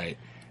 Right.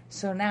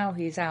 So now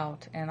he's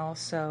out, and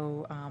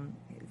also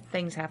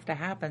things have to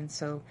happen.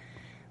 So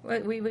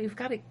we've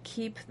got to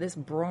keep this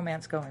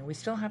bromance going. We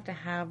still have to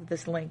have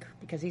this link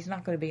because he's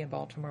not going to be in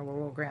Baltimore where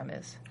Will Graham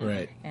is.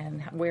 Right.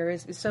 And we're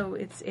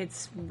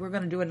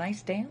going to do a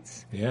nice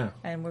dance. Yeah.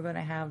 And we're going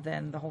to have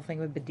then the whole thing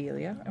with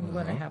Bedelia, and we're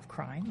going to have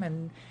crime,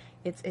 and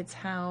it's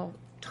how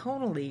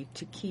tonally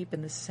to keep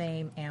in the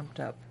same amped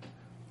up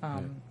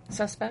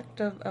suspect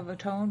of a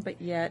tone,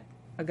 but yet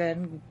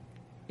again,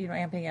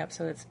 amping up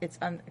so it's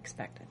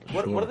unexpected.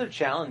 What are the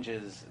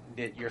challenges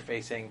that you're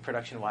facing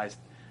production wise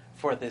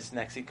for this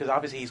next season? Because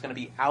obviously he's going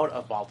to be out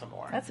of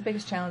Baltimore. That's the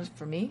biggest challenge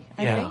for me,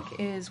 I think,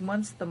 is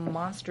once the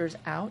monster's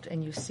out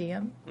and you see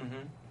him,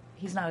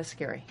 he's not as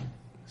scary.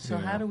 So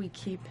how do we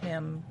keep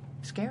him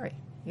scary?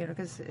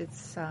 Because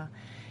it's,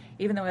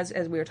 even though as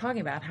we were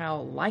talking about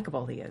how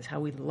likable he is, how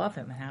we love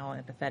him, and how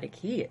empathetic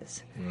he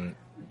is,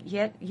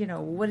 yet,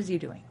 what is he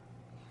doing?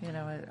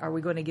 Are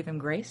we going to give him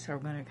grace? Are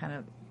we going to kind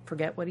of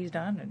forget what he's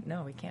done?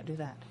 No, we can't do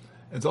that.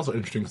 It's also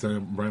interesting because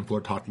Brian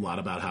Fuller talked a lot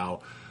about how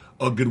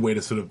a good way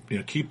to sort of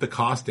keep the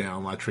cost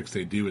down. A lot of tricks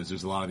they do is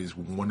there's a lot of these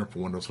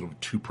wonderful sort of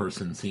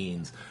 2-person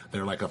scenes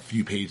that are like a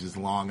few pages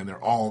long, and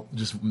they're all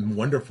just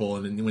wonderful.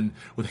 And then when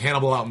with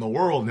Hannibal out in the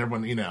world and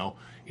everyone,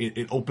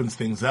 it opens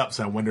things up.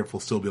 So I wonder if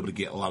we'll still be able to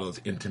get a lot of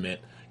those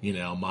intimate,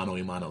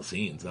 mano-a-mano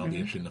scenes. That'll be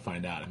interesting to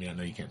find out. I mean, I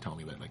know you can't tell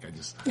me, but like I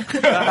just.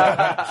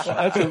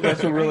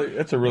 That's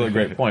a really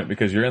great point,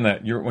 because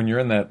when you're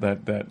in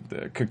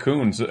that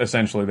cocoon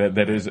essentially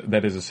that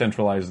is a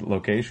centralized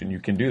location, you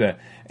can do that.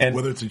 And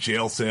whether it's a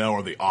jail cell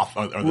or the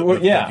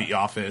the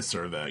office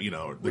or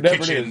the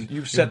kitchen,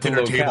 you've set the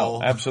dinner locale.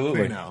 table,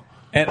 Absolutely.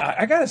 And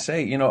I gotta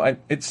say,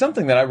 it's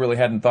something that I really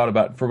hadn't thought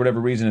about for whatever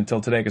reason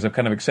until today, because I've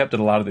kind of accepted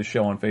a lot of this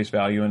show on face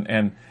value,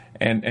 and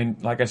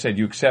like I said,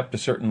 you accept a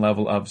certain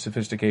level of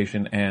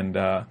sophistication and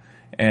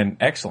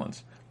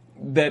excellence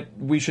that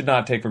we should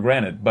not take for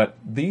granted. But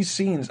these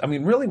scenes, I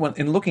mean, really,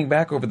 in looking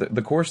back over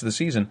the course of the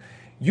season,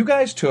 you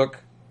guys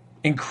took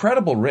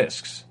incredible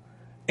risks,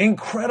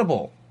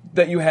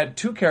 that you had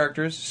 2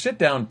 characters sit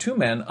down, 2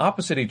 men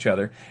opposite each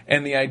other,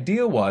 and the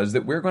idea was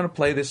that we're going to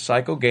play this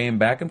psycho game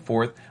back and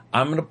forth.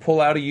 I'm going to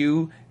pull out of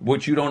you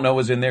what you don't know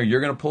is in there. You're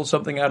going to pull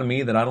something out of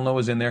me that I don't know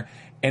is in there.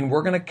 And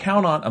we're going to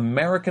count on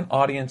American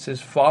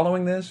audiences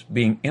following this,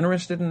 being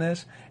interested in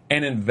this,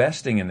 and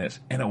investing in this.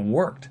 And it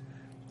worked.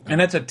 And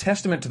that's a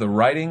testament to the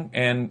writing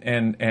and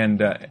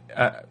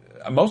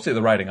mostly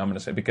the writing, I'm going to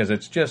say, because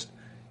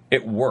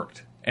it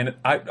worked. And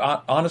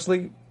I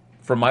honestly,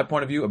 from my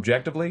point of view,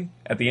 objectively,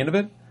 at the end of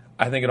it,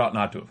 I think it ought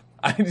not to have.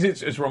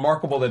 It's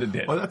remarkable that it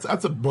did. Well,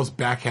 that's the most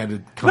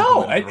backhanded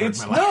No, compliment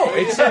it's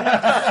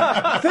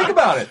think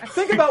about it.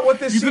 Think about what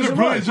this you season did a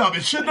brilliant was. job.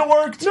 It shouldn't have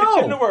worked. No, It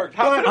shouldn't have worked.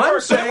 How could it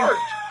work? It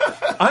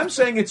worked. I'm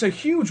saying it's a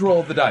huge roll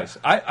of the dice.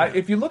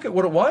 If you look at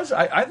what it was,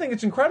 I think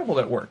it's incredible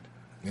that it worked.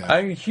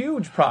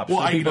 Huge props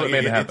Well, to the people that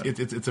made it happen.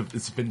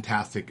 It's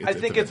fantastic. I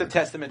think it's a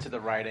testament to the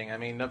writing. I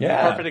mean, the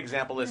perfect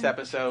example of this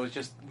episode was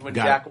just when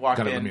Jack walked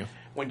in.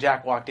 When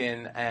Jack walked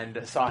in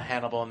and saw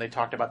Hannibal, and they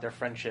talked about their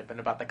friendship and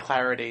about the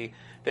clarity.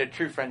 Their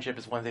true friendship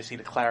is when they see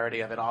the clarity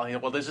of it all.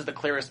 Well, this is the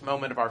clearest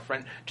moment of our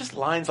friend. Just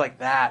lines like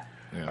that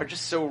are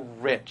just so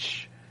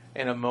rich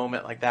in a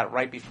moment like that,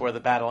 right before the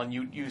battle, and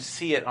you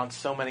see it on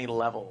so many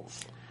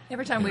levels.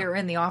 Every time we were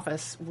in the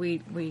office, we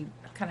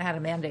kind of had a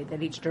mandate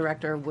that each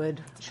director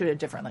would shoot it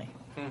differently.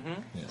 Mm-hmm.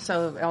 Yeah.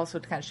 So also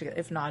to kind of,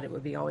 if not, it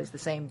would be always the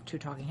same two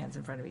talking heads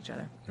in front of each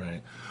other.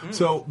 Right.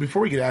 So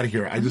before we get out of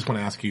here, I just want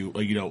to ask you,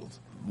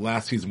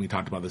 last season we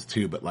talked about this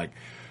too, but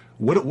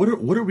what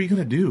are we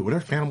going to do? What are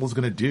Fanimals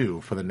going to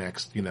do for the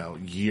next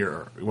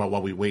year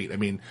while we wait? I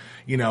mean,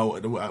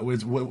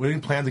 what any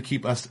plans to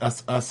keep us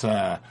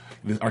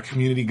our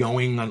community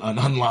going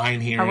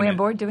online here? Are we on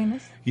board doing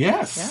this?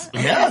 Yes,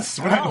 yes.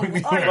 We're not going to be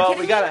there. Well,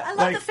 we got. I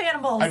love the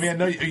Fanimals. I mean,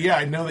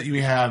 I know that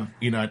you have.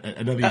 I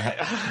know that you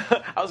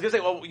have. I was going to say,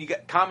 well, you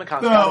got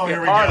Comic-Con's got to be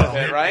a part of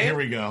it, right? Here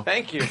we go.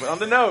 Thank you. On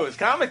the nose,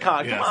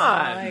 Comic-Con. Yes. Come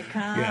on.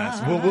 Comic-Con.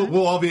 Yes,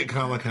 we'll all be at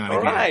Comic-Con.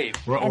 All right.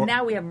 And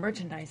now we have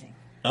merchandising.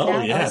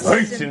 Oh, yes.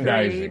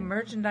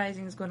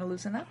 Merchandising is going to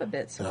loosen up a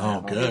bit. So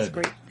all these good.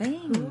 great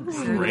things.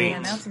 Great. We're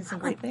announcing some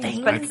great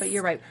things. But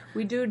you're right.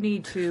 We do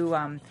need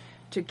to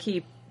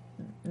keep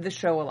the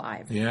show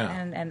alive. Yeah.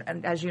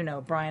 And as you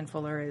know, Brian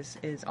Fuller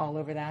is all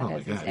over that. Oh,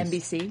 as is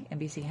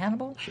NBC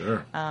Hannibal.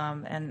 Sure.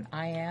 And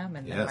I am,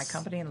 and my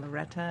company, and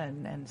Loretta,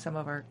 and some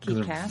of our key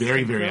They're cast.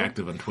 very, very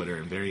active on Twitter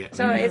and very.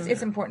 So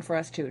it's important for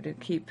us too to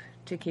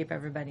keep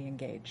everybody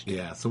engaged.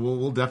 Yeah. So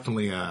we'll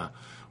definitely.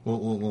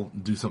 We'll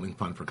do something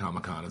fun for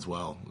Comic-Con as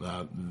well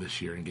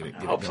this year and get it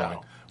going.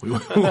 So. We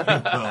will.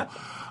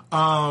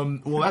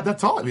 Well,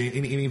 that's all. I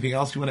mean, anything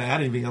else you want to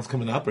add? Anything else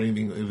coming up, or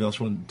anything else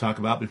you want to talk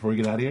about before we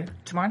get out of here?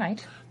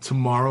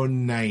 Tomorrow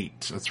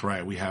night. That's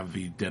right. We have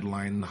the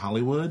Deadline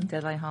Hollywood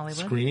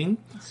screening.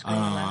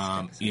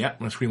 Yeah,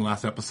 we're screening the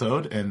last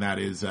episode, and that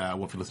is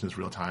what for listeners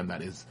real time.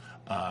 That is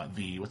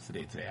what's the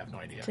date today? I have no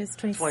idea. It's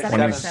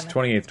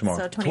 28th tomorrow.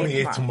 So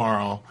 28th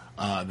tomorw.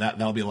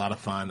 That'll be a lot of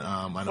fun.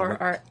 I know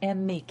for our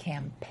Emmy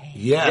campaign.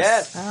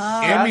 Yes.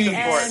 Emmy.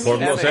 For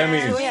most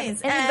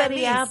Emmys.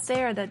 Anybody out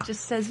there that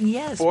just says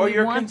yes, for we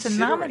your want to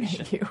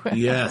nominate you.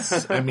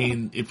 Yes. I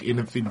mean, if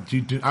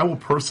you do, I will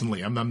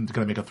personally. I'm going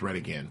to make a thread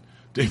again.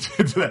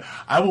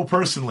 I will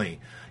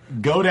personally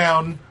go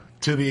down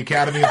to the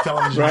Academy of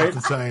Television Arts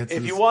and Sciences.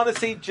 If you want to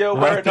see Joe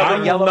wear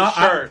another yellow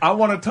shirt. I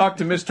want to talk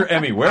to Mr.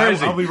 Emmy. Where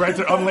is he? I'll be right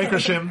there on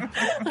Lakersham,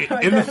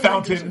 in the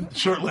fountain,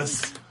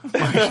 shirtless.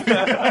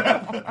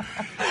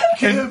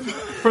 And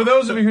for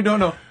those of you who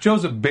don't know,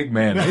 Joe's a big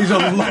man. He's a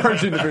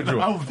large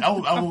individual. I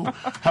will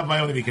have my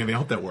own Emmy campaign. I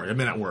hope that works. I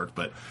may not work,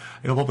 but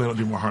hopefully I don't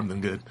do more harm than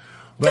good.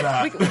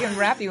 But, we can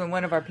wrap you in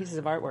one of our pieces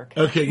of artwork.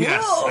 Okay,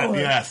 yes,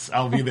 yes,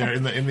 I'll be there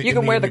in the. You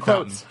can wear the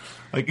quotes.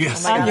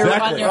 Yes, on your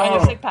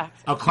stick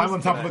packs. I'll climb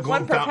on top of the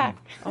golden fountain.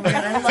 Oh my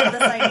God, I love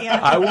this idea.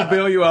 I will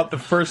bail you out the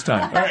first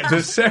time. All right,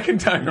 the second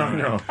time you're on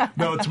your own.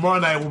 No, tomorrow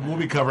night we'll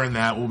be covering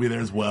that. We'll be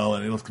there as well,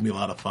 and it's going to be a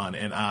lot of fun.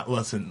 And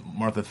listen,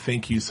 Martha,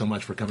 thank you so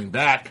much for coming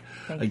back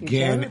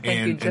again,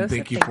 and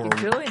thank you for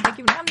Julie, thank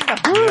you,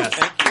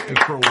 and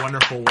for a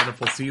wonderful,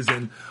 wonderful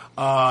season.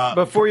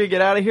 Before you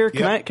get out of here,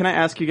 can I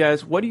ask you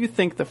guys, what do you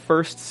think the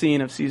first scene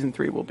of season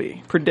 3 will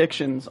be?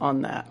 Predictions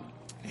on that.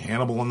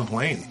 Hannibal on the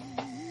plane.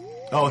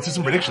 Oh, let's do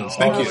some predictions.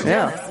 Thank you.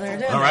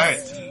 Yeah. All right.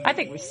 I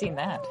think we've seen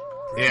that.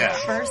 Yeah.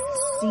 First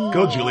scene.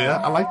 Go,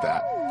 Julia. I like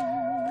that.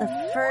 The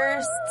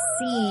first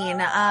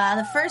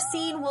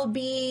scene will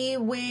be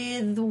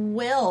with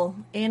Will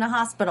in a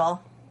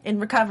hospital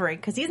in recovery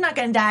because he's not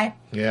going to die.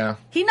 Yeah.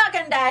 He's not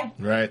going to die.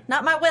 Right.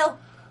 Not my Will.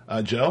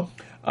 Joe?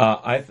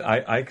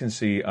 I can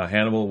see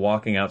Hannibal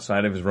walking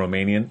outside of his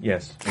Romanian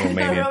his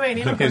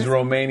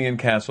Romanian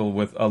castle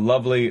with a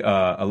lovely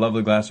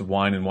glass of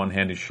wine in one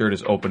hand. His shirt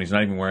is open. He's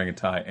not even wearing a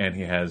tie, and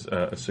he has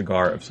a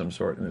cigar of some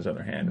sort in his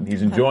other hand, and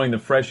he's enjoying the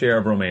fresh air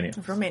of Romania.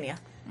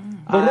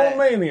 The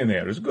Romanian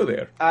air is good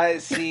air. I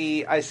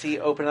see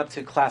open up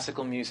to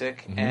classical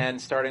music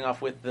and starting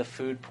off with the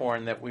food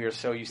porn that we are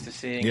so used to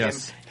seeing.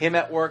 Yes. Him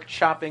at work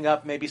chopping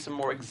up maybe some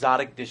more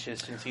exotic dishes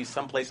since he's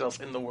someplace else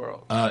in the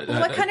world.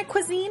 What kind of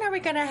cuisine are we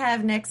going to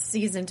have next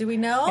season? Do we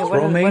know? Hey, what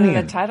are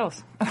the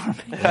titles?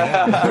 Cuisine.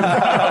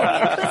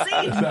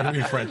 It's not going to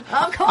be French.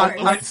 Of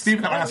course.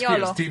 Steven, I want to ask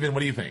you. Steven,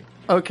 what do you think?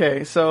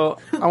 Okay, so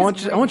I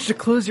want you to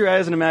close your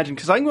eyes and imagine,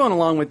 because I'm going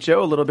along with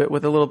Joe a little bit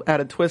with a little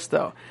added twist,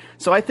 though.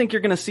 So I think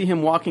you're going to see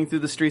him walking through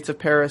the streets of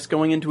Paris,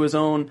 going into his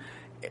own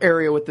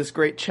area with this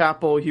great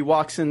chapel. He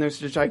walks in,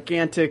 there's a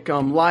gigantic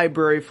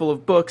library full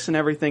of books and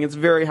everything. It's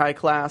very high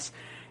class.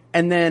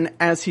 And then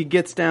as he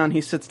gets down,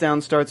 he sits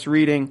down, starts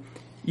reading.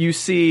 You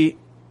see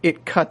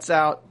it cuts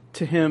out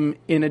to him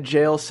in a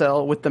jail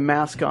cell with the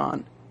mask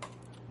on.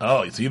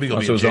 Oh, so you think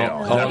he'll be in jail.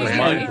 All his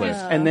mind plays.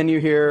 And then you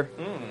hear...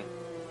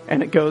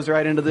 And it goes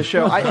right into the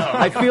show.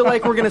 I feel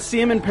like we're going to see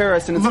him in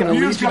Paris, and it's going to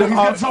lead you to...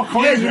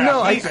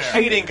 He's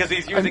cheating because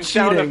he's using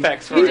sound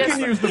effects. He can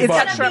use the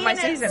button. So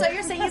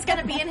you're saying he's going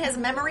to be in his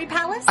memory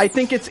palace? I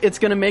think it's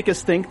going to make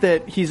us think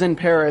that he's in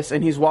Paris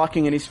and he's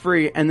walking and he's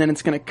free, and then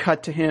it's going to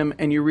cut to him,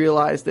 and you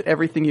realize that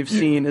everything you've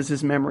seen is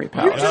his memory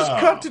palace. You just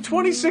cut to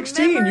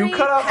 2016. You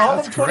cut out all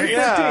of 2015.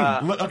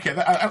 Yeah. Okay,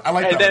 I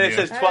like that. And then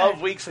idea. it says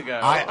 12 weeks ago.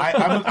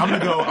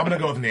 I'm gonna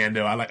go with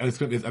Nando. I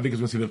think it's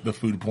gonna see the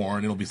food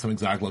porn. It'll be some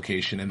exotic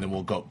location, and then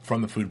we'll go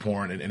from the food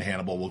porn and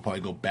Hannibal. We'll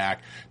probably go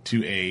back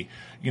to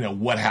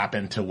what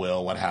happened to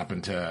Will, what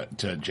happened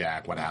to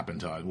Jack, what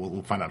happened to.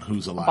 We'll find out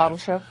who's alive. Bottle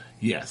show.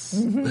 Yes.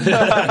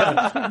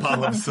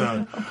 Bottle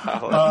episode.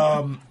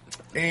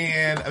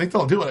 And I think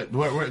that'll do it.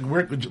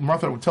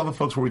 Martha, tell the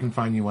folks where we can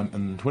find you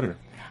on Twitter.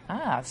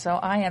 So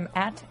I am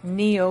at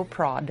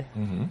Neoprod. I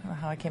don't know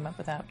how I came up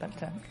with that, but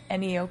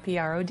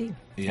Neoprod.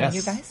 Yes. And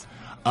you guys?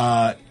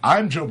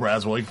 I'm Joe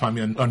Braswell. You can find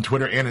me on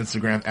Twitter and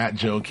Instagram at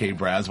Joe K.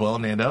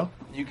 Braswell. Nando?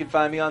 You can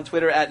find me on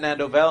Twitter at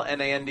Nandovel,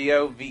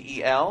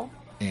 Nandovel.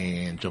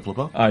 And Joe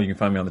Flippo? You can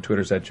find me on the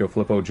Twitters at Joe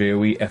Flippo,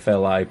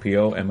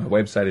 JoeFlippo, and my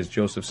website is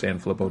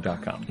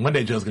josephsanflippo.com. One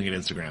day Joe's going to get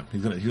Instagram.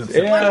 He's going to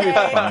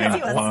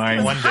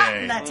Fine. One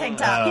day. That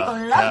TikTok.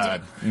 People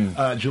loved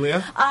it.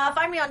 Julia?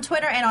 Find me on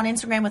Twitter and on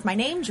Instagram with my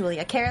name,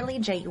 Julia Carley,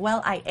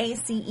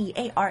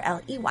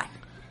 JuliaCarley.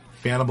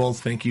 Fanables,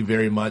 thank you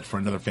very much for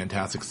another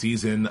fantastic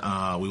season.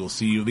 We will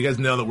see you. You guys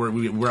know that we're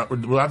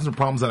having some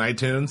problems on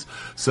iTunes,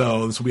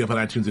 so this will be up on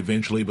iTunes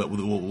eventually, but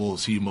we'll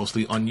see you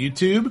mostly on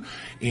YouTube.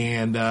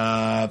 And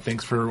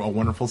thanks for a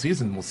wonderful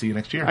season. We'll see you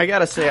next year. I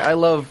gotta say, I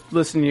love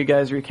listening to you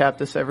guys recap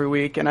this every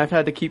week, and I've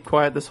had to keep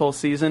quiet this whole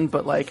season,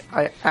 but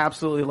I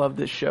absolutely love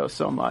this show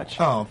so much.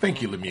 Oh,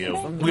 thank you,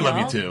 Lemieux. We love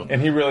you too.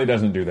 And he really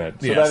doesn't do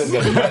that. So Yes.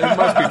 that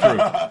must be true.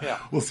 Yeah.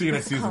 We'll see you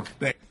next season.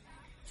 Thanks.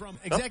 From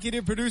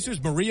executive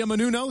producers Maria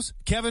Menounos,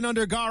 Kevin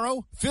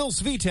Undergaro, Phil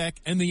Svitek,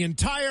 and the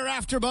entire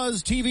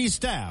AfterBuzz TV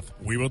staff,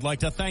 we would like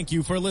to thank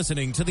you for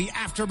listening to the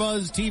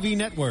AfterBuzz TV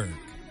network.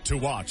 To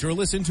watch or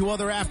listen to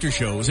other after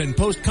shows and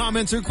post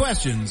comments or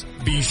questions,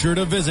 be sure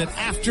to visit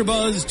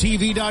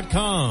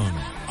AfterBuzzTV.com.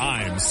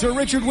 I'm Sir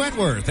Richard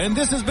Wentworth, and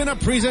this has been a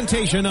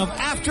presentation of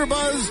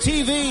AfterBuzz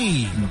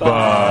TV.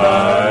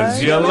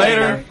 Buzz you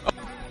later.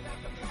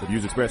 The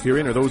views expressed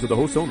herein are those of the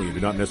hosts only and do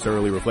not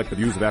necessarily reflect the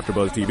views of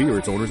AfterBuzz TV or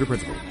its owners or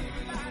principals.